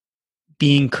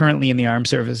being currently in the armed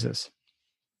services?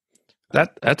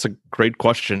 That's a great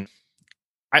question.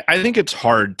 I think it's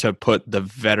hard to put the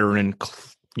veteran,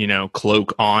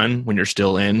 cloak on when you're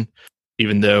still in,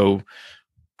 even though,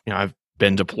 I've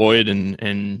been deployed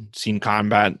and seen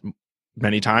combat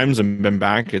many times and been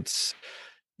back. It's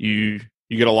you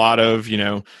get a lot of,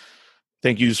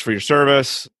 thank yous for your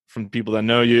service from people that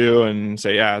know you and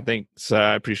say, yeah, thanks,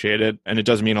 I appreciate it. And it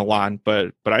does mean a lot,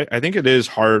 but I think it is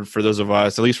hard for those of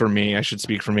us, at least for me, I should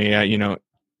speak for me,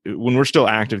 when we're still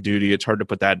active duty, it's hard to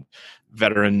put that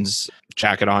veteran's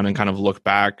jacket on and kind of look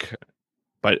back.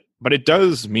 But it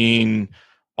does mean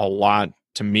a lot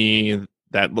to me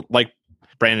that, like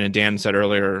Brandon and Dan said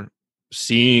earlier,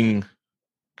 seeing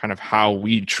kind of how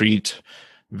we treat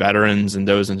veterans and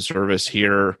those in service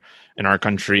here in our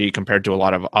country compared to a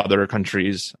lot of other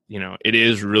countries, it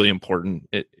is really important.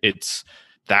 It's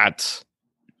that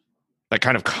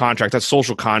kind of contract, that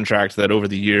social contract that over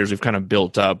the years we've kind of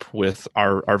built up with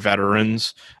our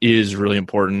veterans is really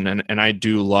important. And I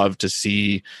do love to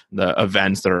see the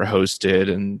events that are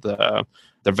hosted and the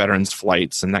veterans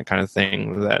flights and that kind of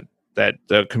thing that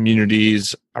the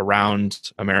communities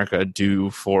around America do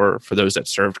for those that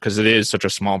served, because it is such a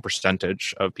small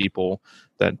percentage of people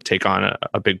that take on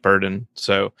a big burden.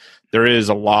 So there is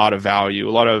a lot of value,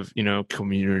 a lot of,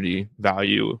 community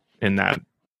value in that.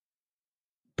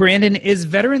 Brandon, is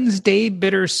Veterans Day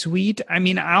bittersweet? I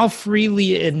mean, I'll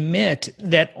freely admit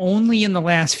that only in the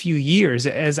last few years,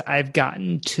 as I've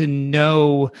gotten to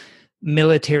know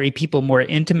military people more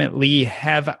intimately,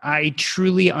 have I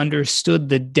truly understood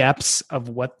the depths of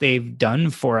what they've done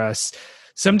for us.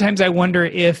 Sometimes I wonder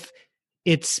if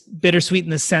it's bittersweet in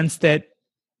the sense that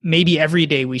maybe every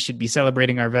day we should be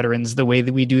celebrating our veterans the way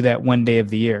that we do that one day of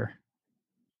the year.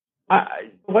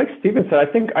 Like Stephen said,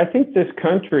 I think this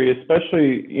country,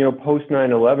 especially post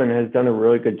 9/11, has done a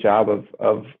really good job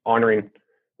of honoring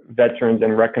veterans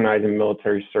and recognizing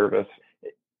military service.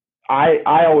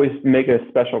 I always make a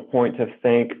special point to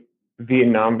thank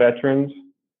Vietnam veterans,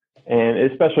 and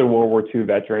especially World War II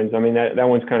veterans. I mean, that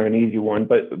one's kind of an easy one,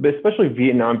 but especially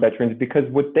Vietnam veterans, because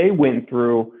what they went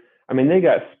through, I mean, they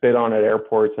got spit on at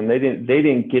airports, and they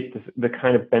didn't get the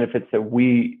kind of benefits that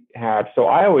we have. So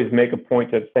I always make a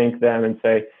point to thank them and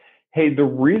say, hey, the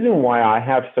reason why I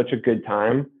have such a good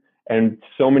time and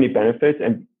so many benefits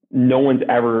and no one's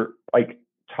ever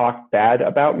talked bad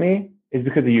about me is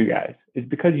because of you guys. It's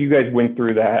because you guys went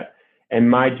through that, and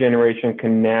my generation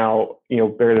can now,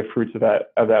 bear the fruits of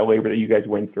that labor that you guys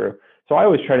went through. So I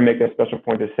always try to make a special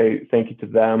point to say thank you to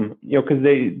them, because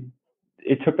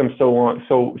it took them so long,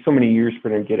 so many years for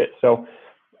them to get it. So,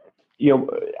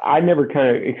 I never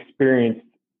kind of experienced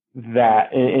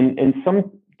that. And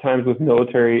sometimes with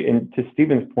military, and to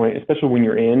Stephen's point, especially when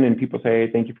you're in and people say,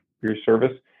 hey, thank you for your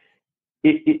service,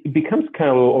 it becomes kind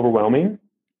of a little overwhelming,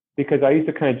 because I used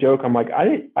to kind of joke, I'm like, I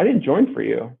didn't join for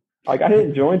you. I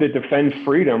didn't join to defend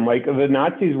freedom. The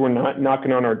Nazis were not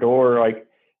knocking on our door.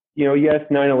 Yes,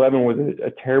 9/11 was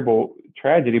a terrible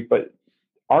tragedy, but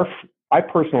I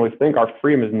personally think our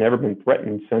freedom has never been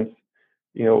threatened since,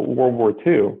 World War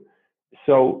II.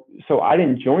 So I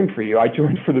didn't join for you. I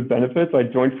joined for the benefits. I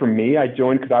joined for me. I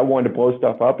joined because I wanted to blow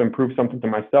stuff up and prove something to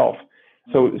myself.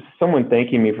 So someone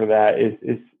thanking me for that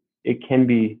it can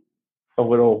be a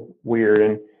little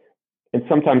weird. And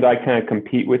sometimes I kind of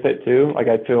compete with it too. I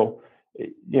feel,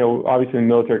 obviously the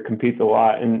military competes a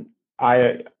lot, and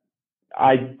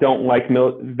I don't like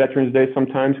Veterans Day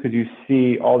sometimes because you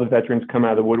see all the veterans come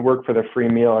out of the woodwork for the free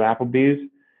meal at Applebee's.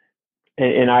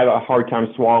 And I have a hard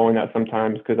time swallowing that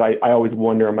sometimes because I always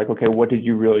wonder, I'm like, okay, what did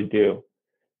you really do?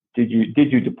 Did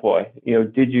you deploy?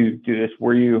 Did you do this?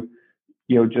 Were you,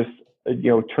 just,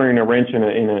 turning a wrench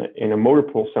in a motor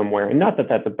pool somewhere? And not that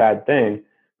that's a bad thing,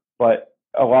 but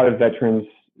a lot of veterans,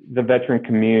 the veteran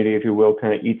community, if you will,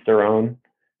 kind of eats their own,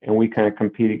 and we kind of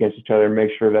compete against each other and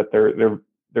make sure that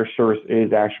their service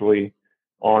is actually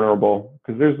honorable,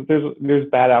 because there's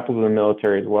bad apples in the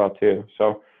military as well too.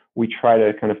 So we try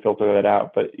to kind of filter that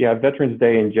out. But yeah, Veterans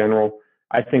Day in general,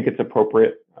 I think it's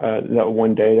appropriate. That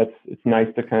one day, it's nice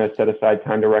to kind of set aside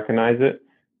time to recognize it,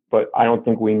 but I don't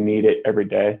think we need it every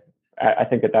day. I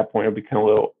think at that point it'll become a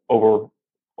little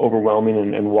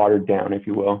overwhelming and watered down, if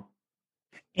you will.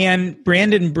 And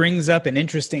Brandon brings up an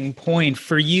interesting point.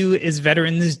 For you, is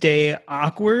Veterans Day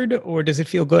awkward, or does it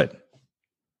feel good?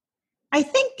 I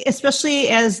think especially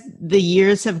as the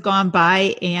years have gone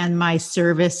by and my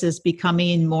service is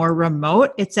becoming more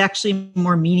remote, it's actually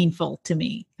more meaningful to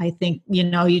me. I think,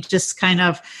 you just kind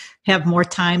of have more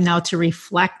time now to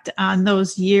reflect on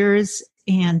those years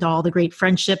and all the great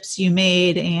friendships you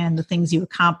made and the things you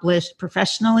accomplished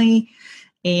professionally.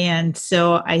 And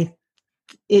so I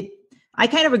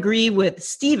kind of agree with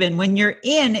Stephen. When you're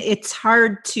in, it's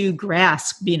hard to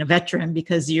grasp being a veteran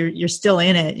because you're still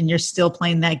in it and you're still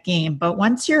playing that game. But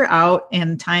once you're out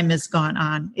and time has gone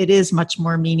on, it is much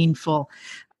more meaningful.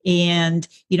 And,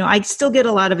 I still get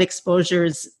a lot of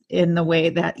exposures in the way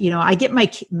that, I get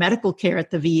my medical care at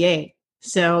the VA.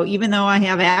 So even though I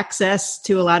have access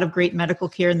to a lot of great medical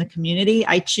care in the community,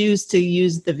 I choose to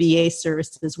use the VA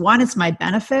services. One, it's my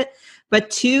benefit, but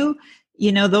two,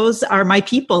 those are my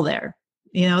people there.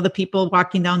 The people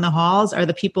walking down the halls are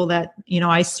the people that,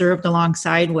 I served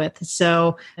alongside with.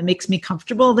 So it makes me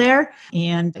comfortable there.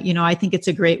 And, I think it's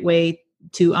a great way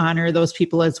to honor those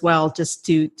people as well, just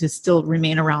to still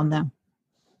remain around them.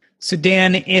 So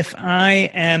Dan, if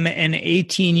I am an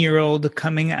 18-year-old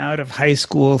coming out of high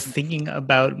school thinking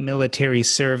about military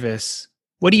service,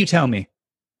 what do you tell me?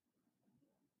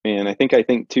 And I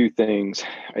think two things.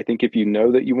 I think if you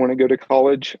know that you want to go to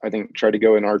college, I think try to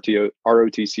go an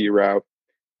ROTC route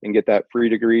and get that free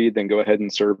degree, then go ahead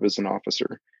and serve as an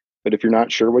officer. But if you're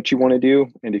not sure what you want to do,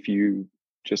 and if you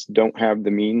just don't have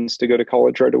the means to go to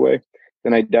college right away,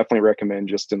 then I definitely recommend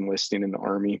just enlisting in the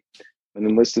Army. An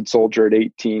enlisted soldier at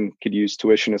 18 could use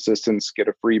tuition assistance, get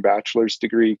a free bachelor's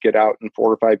degree, get out in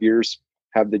 4 or 5 years,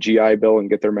 have the GI Bill, and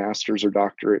get their master's or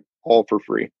doctorate all for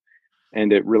free.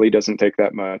 And it really doesn't take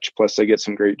that much. Plus, they get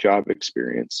some great job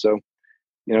experience. So,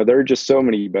 there are just so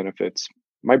many benefits.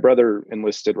 My brother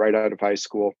enlisted right out of high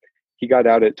school. He got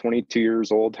out at 22 years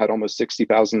old, had almost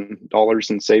 $60,000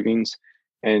 in savings,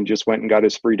 and just went and got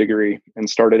his free degree and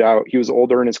started out. He was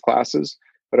older in his classes,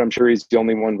 but I'm sure he's the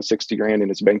only one with $60,000 in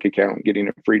his bank account getting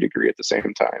a free degree at the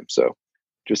same time. So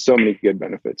just so many good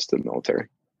benefits to the military.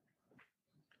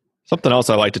 Something else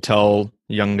I like to tell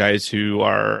young guys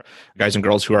and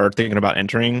girls who are thinking about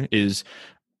entering is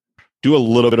do a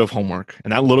little bit of homework.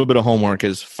 And that little bit of homework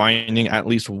is finding at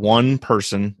least one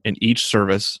person in each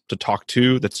service to talk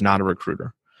to that's not a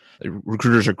recruiter.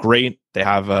 Recruiters are great. They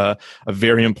have a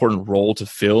very important role to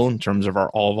fill in terms of our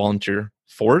all-volunteer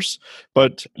force.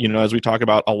 But, as we talk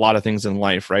about a lot of things in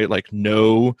life, right? Like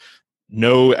know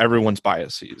everyone's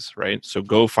biases, right? So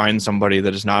go find somebody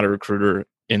that is not a recruiter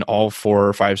in all 4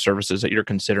 or 5 services that you're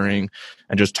considering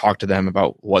and just talk to them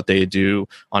about what they do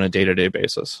on a day-to-day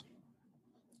basis.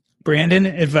 Brandon,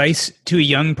 advice to a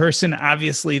young person?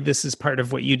 Obviously, this is part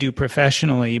of what you do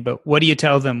professionally, but what do you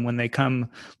tell them when they come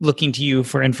looking to you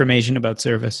for information about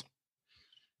service?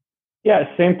 Yeah,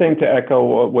 same thing to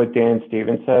echo what Dan and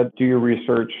Stephen said. Do your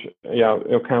research,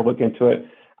 kind of look into it.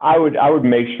 I would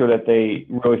make sure that they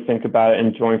really think about it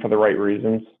and join for the right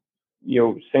reasons.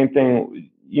 Same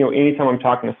thing, anytime I'm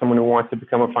talking to someone who wants to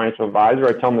become a financial advisor,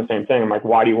 I tell them the same thing. I'm like,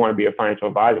 why do you want to be a financial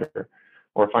advisor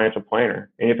or a financial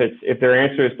planner? And if their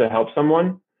answer is to help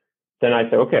someone, then I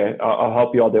say, okay, I'll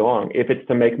help you all day long. If it's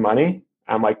to make money,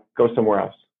 I'm like, go somewhere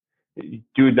else.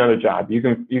 Do another job. You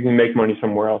can make money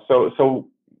somewhere else. So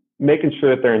making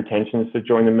sure that their intentions to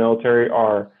join the military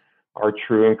are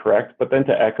true and correct, but then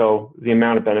to echo the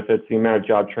amount of benefits, the amount of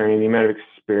job training, the amount of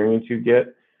experience you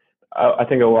get. I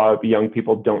think a lot of young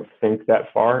people don't think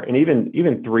that far. And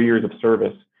even 3 years of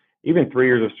service, in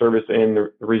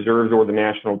the reserves or the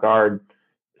National Guard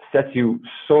sets you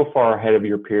so far ahead of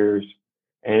your peers.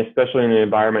 And especially in an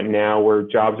environment now where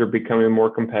jobs are becoming more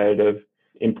competitive,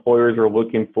 employers are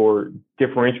looking for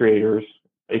differentiators,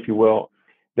 if you will.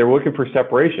 They're looking for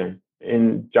separation,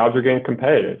 and jobs are getting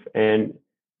competitive. And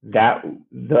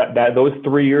those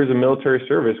 3 years of military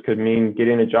service could mean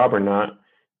getting a job or not.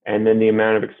 And then the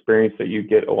amount of experience that you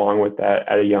get along with that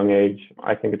at a young age,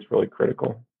 I think it's really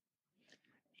critical.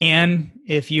 And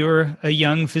if you're a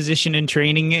young physician in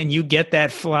training and you get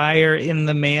that flyer in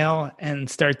the mail and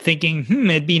start thinking,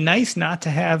 it'd be nice not to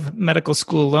have medical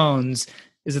school loans,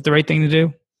 is it the right thing to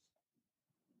do?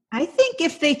 I think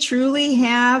if they truly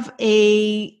have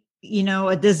a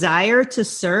desire to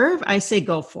serve, I say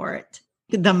go for it.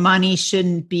 The money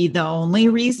shouldn't be the only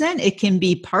reason. It can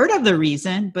be part of the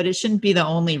reason, but it shouldn't be the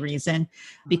only reason,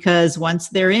 because once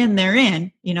they're in, they're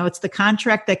in. It's the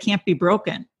contract that can't be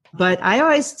broken. But I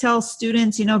always tell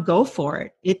students, go for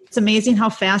it. It's amazing how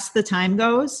fast the time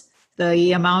goes.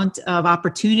 The amount of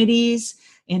opportunities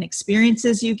and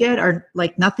experiences you get are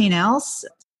like nothing else.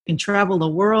 You can travel the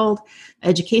world,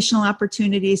 educational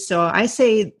opportunities. So I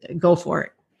say go for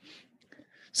it.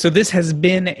 So this has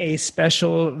been a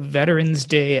special Veterans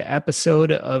Day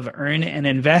episode of Earn and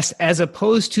Invest, as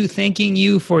opposed to thanking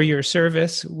you for your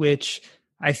service, which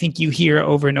I think you hear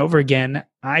over and over again.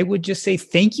 I would just say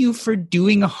thank you for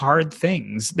doing hard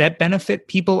things that benefit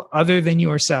people other than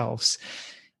yourselves.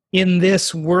 In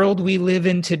this world we live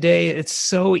in today, it's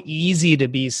so easy to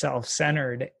be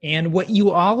self-centered. And what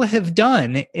you all have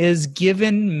done is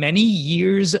given many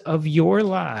years of your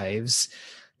lives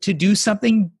to do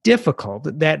something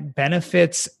difficult that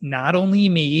benefits not only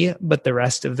me, but the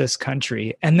rest of this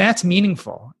country. And that's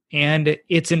meaningful. And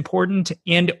it's important.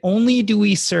 And only do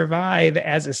we survive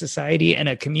as a society and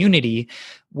a community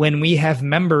when we have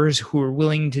members who are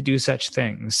willing to do such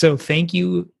things. So thank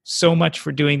you so much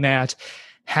for doing that.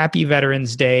 Happy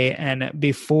Veterans Day. And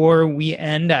before we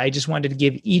end, I just wanted to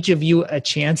give each of you a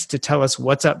chance to tell us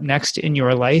what's up next in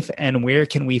your life and where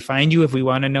can we find you if we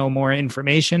want to know more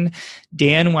information.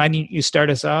 Dan, why don't you start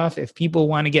us off? If people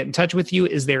want to get in touch with you,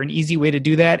 is there an easy way to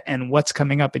do that? And what's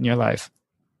coming up in your life?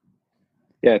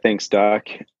 Yeah, thanks, Doc.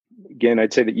 Again,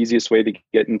 I'd say the easiest way to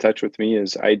get in touch with me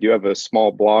is I do have a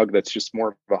small blog that's just more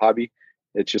of a hobby.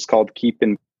 It's just called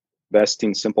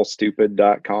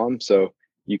keepinvestingsimplestupid.com. So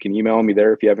you can email me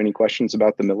there if you have any questions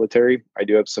about the military. I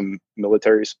do have some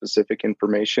military specific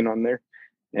information on there,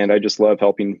 and I just love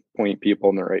helping point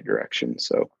people in the right direction.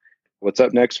 So what's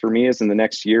up next for me is in the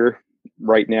next year,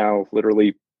 right now,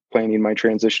 literally planning my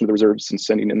transition to the reserves and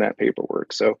sending in that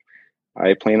paperwork. So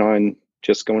I plan on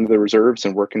just going to the reserves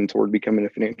and working toward becoming a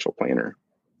financial planner.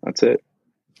 That's it.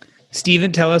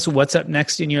 Stephen, tell us what's up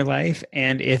next in your life.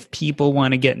 And if people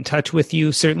want to get in touch with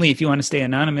you, certainly if you want to stay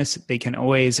anonymous, they can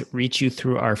always reach you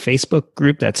through our Facebook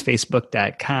group. That's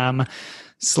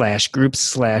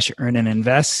facebook.com/groups/earn and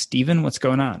invest. Stephen, what's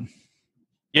going on?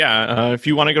 Yeah, if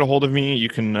you want to get a hold of me, you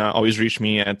can always reach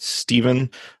me at Stephen,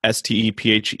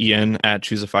 STEPHEN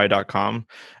 @choosify.com.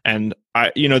 And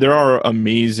there are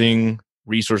amazing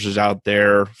resources out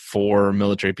there for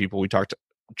military people. We talked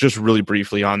just really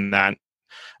briefly on that.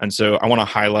 And so I want to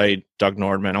highlight Doug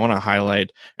Nordman. I want to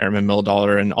highlight Airman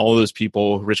Milldollar and all of those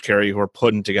people, Rich Carey, who are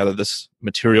putting together this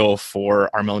material for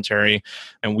our military.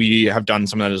 And we have done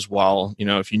some of that as well.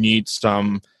 If you need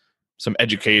some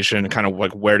education, kind of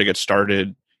like where to get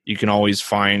started, you can always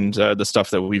find the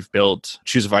stuff that we've built.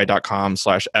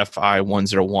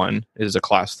 choosify.com/FI101 is a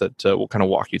class that will kind of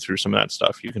walk you through some of that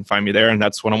stuff. You can find me there. And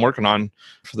that's what I'm working on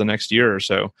for the next year or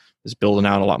so, is building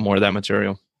out a lot more of that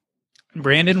material.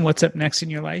 Brandon, what's up next in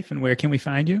your life and where can we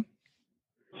find you?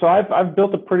 So I've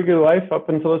built a pretty good life up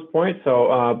until this point.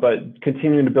 So, but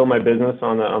continuing to build my business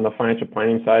on the financial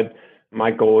planning side, my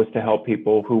goal is to help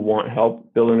people who want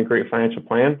help building a great financial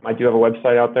plan. I do have a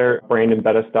website out there,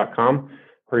 brandonbettis.com.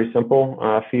 Pretty simple,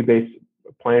 fee-based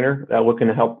planner that looking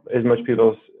to help as much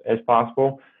people as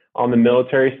possible. On the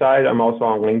military side, I'm also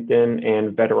on LinkedIn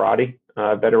and Veterati.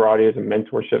 Veterati is a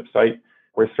mentorship site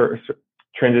where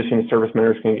transitioning service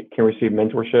members can receive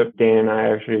mentorship. Dan and I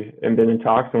actually have been in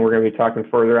talks, and we're going to be talking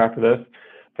further after this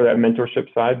for that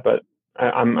mentorship side. But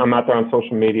I'm out there on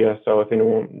social media, so if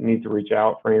anyone needs to reach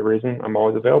out for any reason, I'm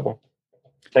always available.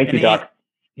 Thank you, Doc.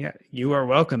 Yeah, you are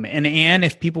welcome. And Anne,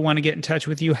 if people want to get in touch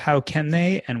with you, how can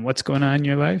they, and what's going on in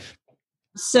your life?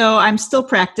 So I'm still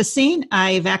practicing.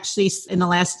 I've actually, in the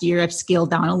last year, I've scaled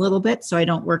down a little bit, so I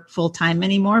don't work full time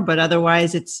anymore. But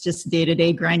otherwise, it's just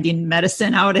day-to-day grinding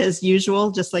medicine out as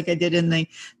usual, just like I did in the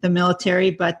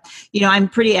military. But, I'm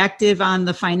pretty active on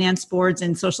the finance boards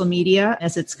and social media,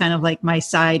 as it's kind of like my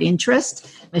side interest.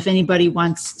 If anybody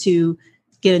wants to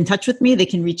get in touch with me, they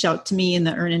can reach out to me in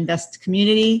the Earn Invest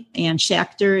community. And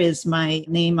Schachter is my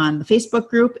name on the Facebook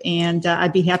group. And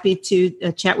I'd be happy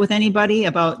to chat with anybody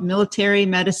about military,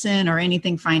 medicine, or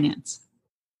anything finance.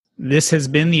 This has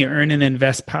been the Earn and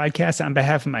Invest podcast. On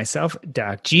behalf of myself,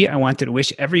 Doc G, I wanted to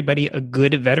wish everybody a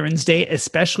good Veterans Day,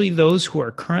 especially those who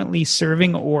are currently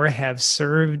serving or have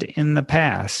served in the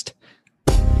past.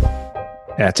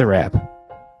 That's a wrap.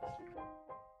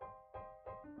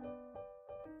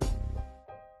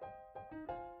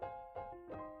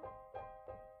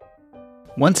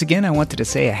 Once again, I wanted to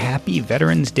say a happy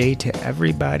Veterans Day to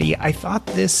everybody. I thought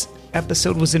this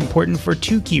episode was important for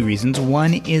two key reasons.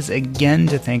 One is, again,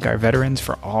 to thank our veterans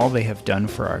for all they have done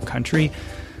for our country,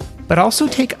 but also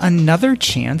take another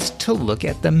chance to look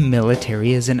at the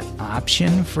military as an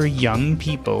option for young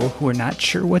people who are not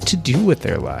sure what to do with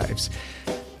their lives.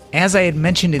 As I had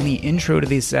mentioned in the intro to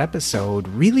this episode,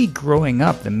 really growing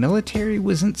up, the military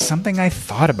wasn't something I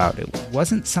thought about. It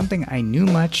wasn't something I knew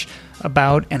much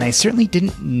about, and I certainly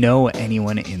didn't know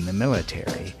anyone in the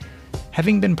military.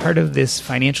 Having been part of this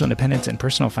financial independence and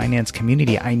personal finance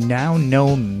community, I now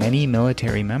know many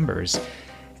military members.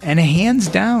 And hands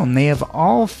down, they have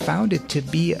all found it to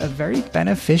be a very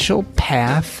beneficial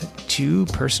path to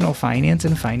personal finance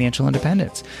and financial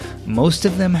independence. Most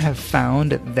of them have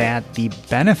found that the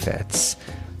benefits,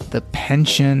 the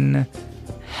pension,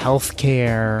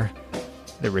 healthcare,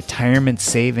 the retirement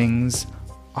savings,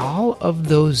 all of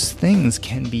those things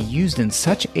can be used in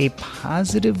such a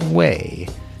positive way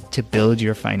to build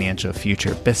your financial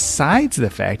future. Besides the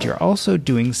fact you're also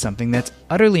doing something that's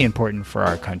utterly important for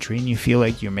our country and you feel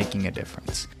like you're making a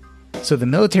difference. So the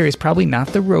military is probably not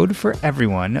the road for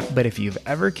everyone, but if you've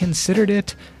ever considered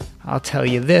it, I'll tell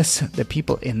you this, the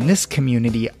people in this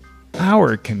community,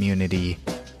 our community,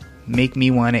 make me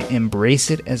want to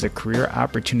embrace it as a career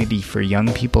opportunity for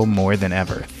young people more than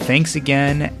ever. Thanks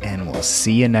again, and we'll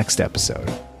see you next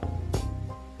episode.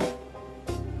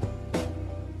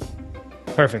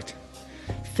 Perfect.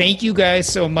 Thank you guys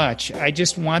so much. I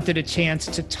just wanted a chance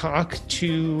to talk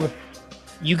to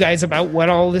you guys about what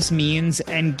all this means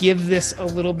and give this a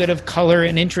little bit of color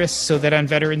and interest so that on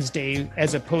Veterans Day,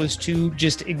 as opposed to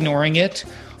just ignoring it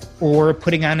or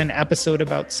putting on an episode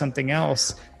about something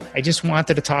else, I just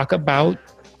wanted to talk about,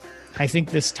 I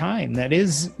think, this time. That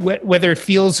is, whether it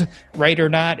feels right or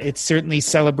not, it's certainly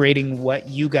celebrating what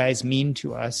you guys mean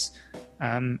to us.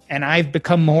 And I've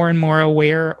become more and more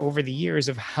aware over the years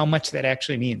of how much that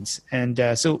actually means. And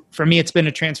so for me, it's been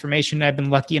a transformation. I've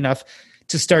been lucky enough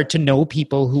to start to know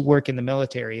people who work in the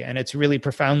military, and it's really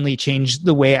profoundly changed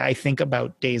the way I think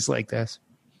about days like this.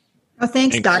 Oh,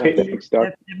 thanks, Doc. Thanks,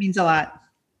 Doc. That means a lot.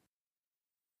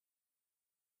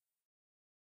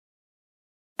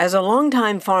 As a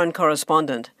longtime foreign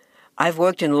correspondent, I've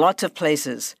worked in lots of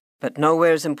places, but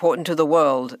nowhere as important to the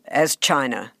world as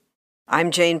China. I'm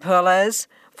Jane Perlez,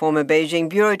 former Beijing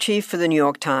bureau chief for the New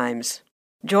York Times.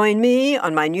 Join me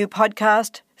on my new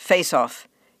podcast, Face Off,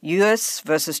 U.S.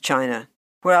 versus China,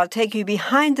 where I'll take you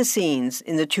behind the scenes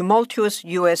in the tumultuous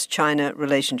U.S.-China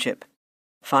relationship.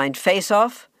 Find Face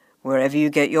Off wherever you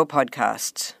get your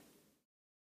podcasts.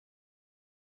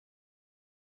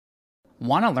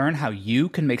 Want to learn how you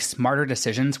can make smarter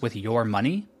decisions with your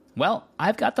money? Well,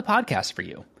 I've got the podcast for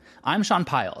you. I'm Sean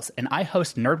Piles, and I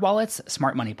host NerdWallet's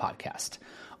Smart Money Podcast.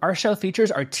 Our show features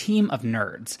our team of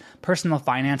nerds, personal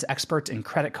finance experts in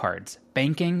credit cards,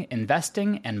 banking,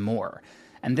 investing, and more.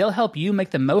 And they'll help you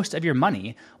make the most of your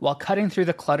money while cutting through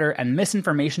the clutter and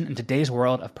misinformation in today's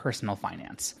world of personal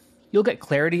finance. You'll get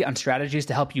clarity on strategies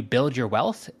to help you build your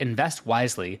wealth, invest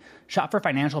wisely, shop for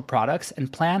financial products,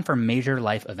 and plan for major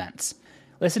life events.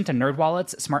 Listen to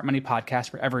NerdWallet's Smart Money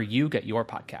Podcast wherever you get your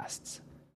podcasts.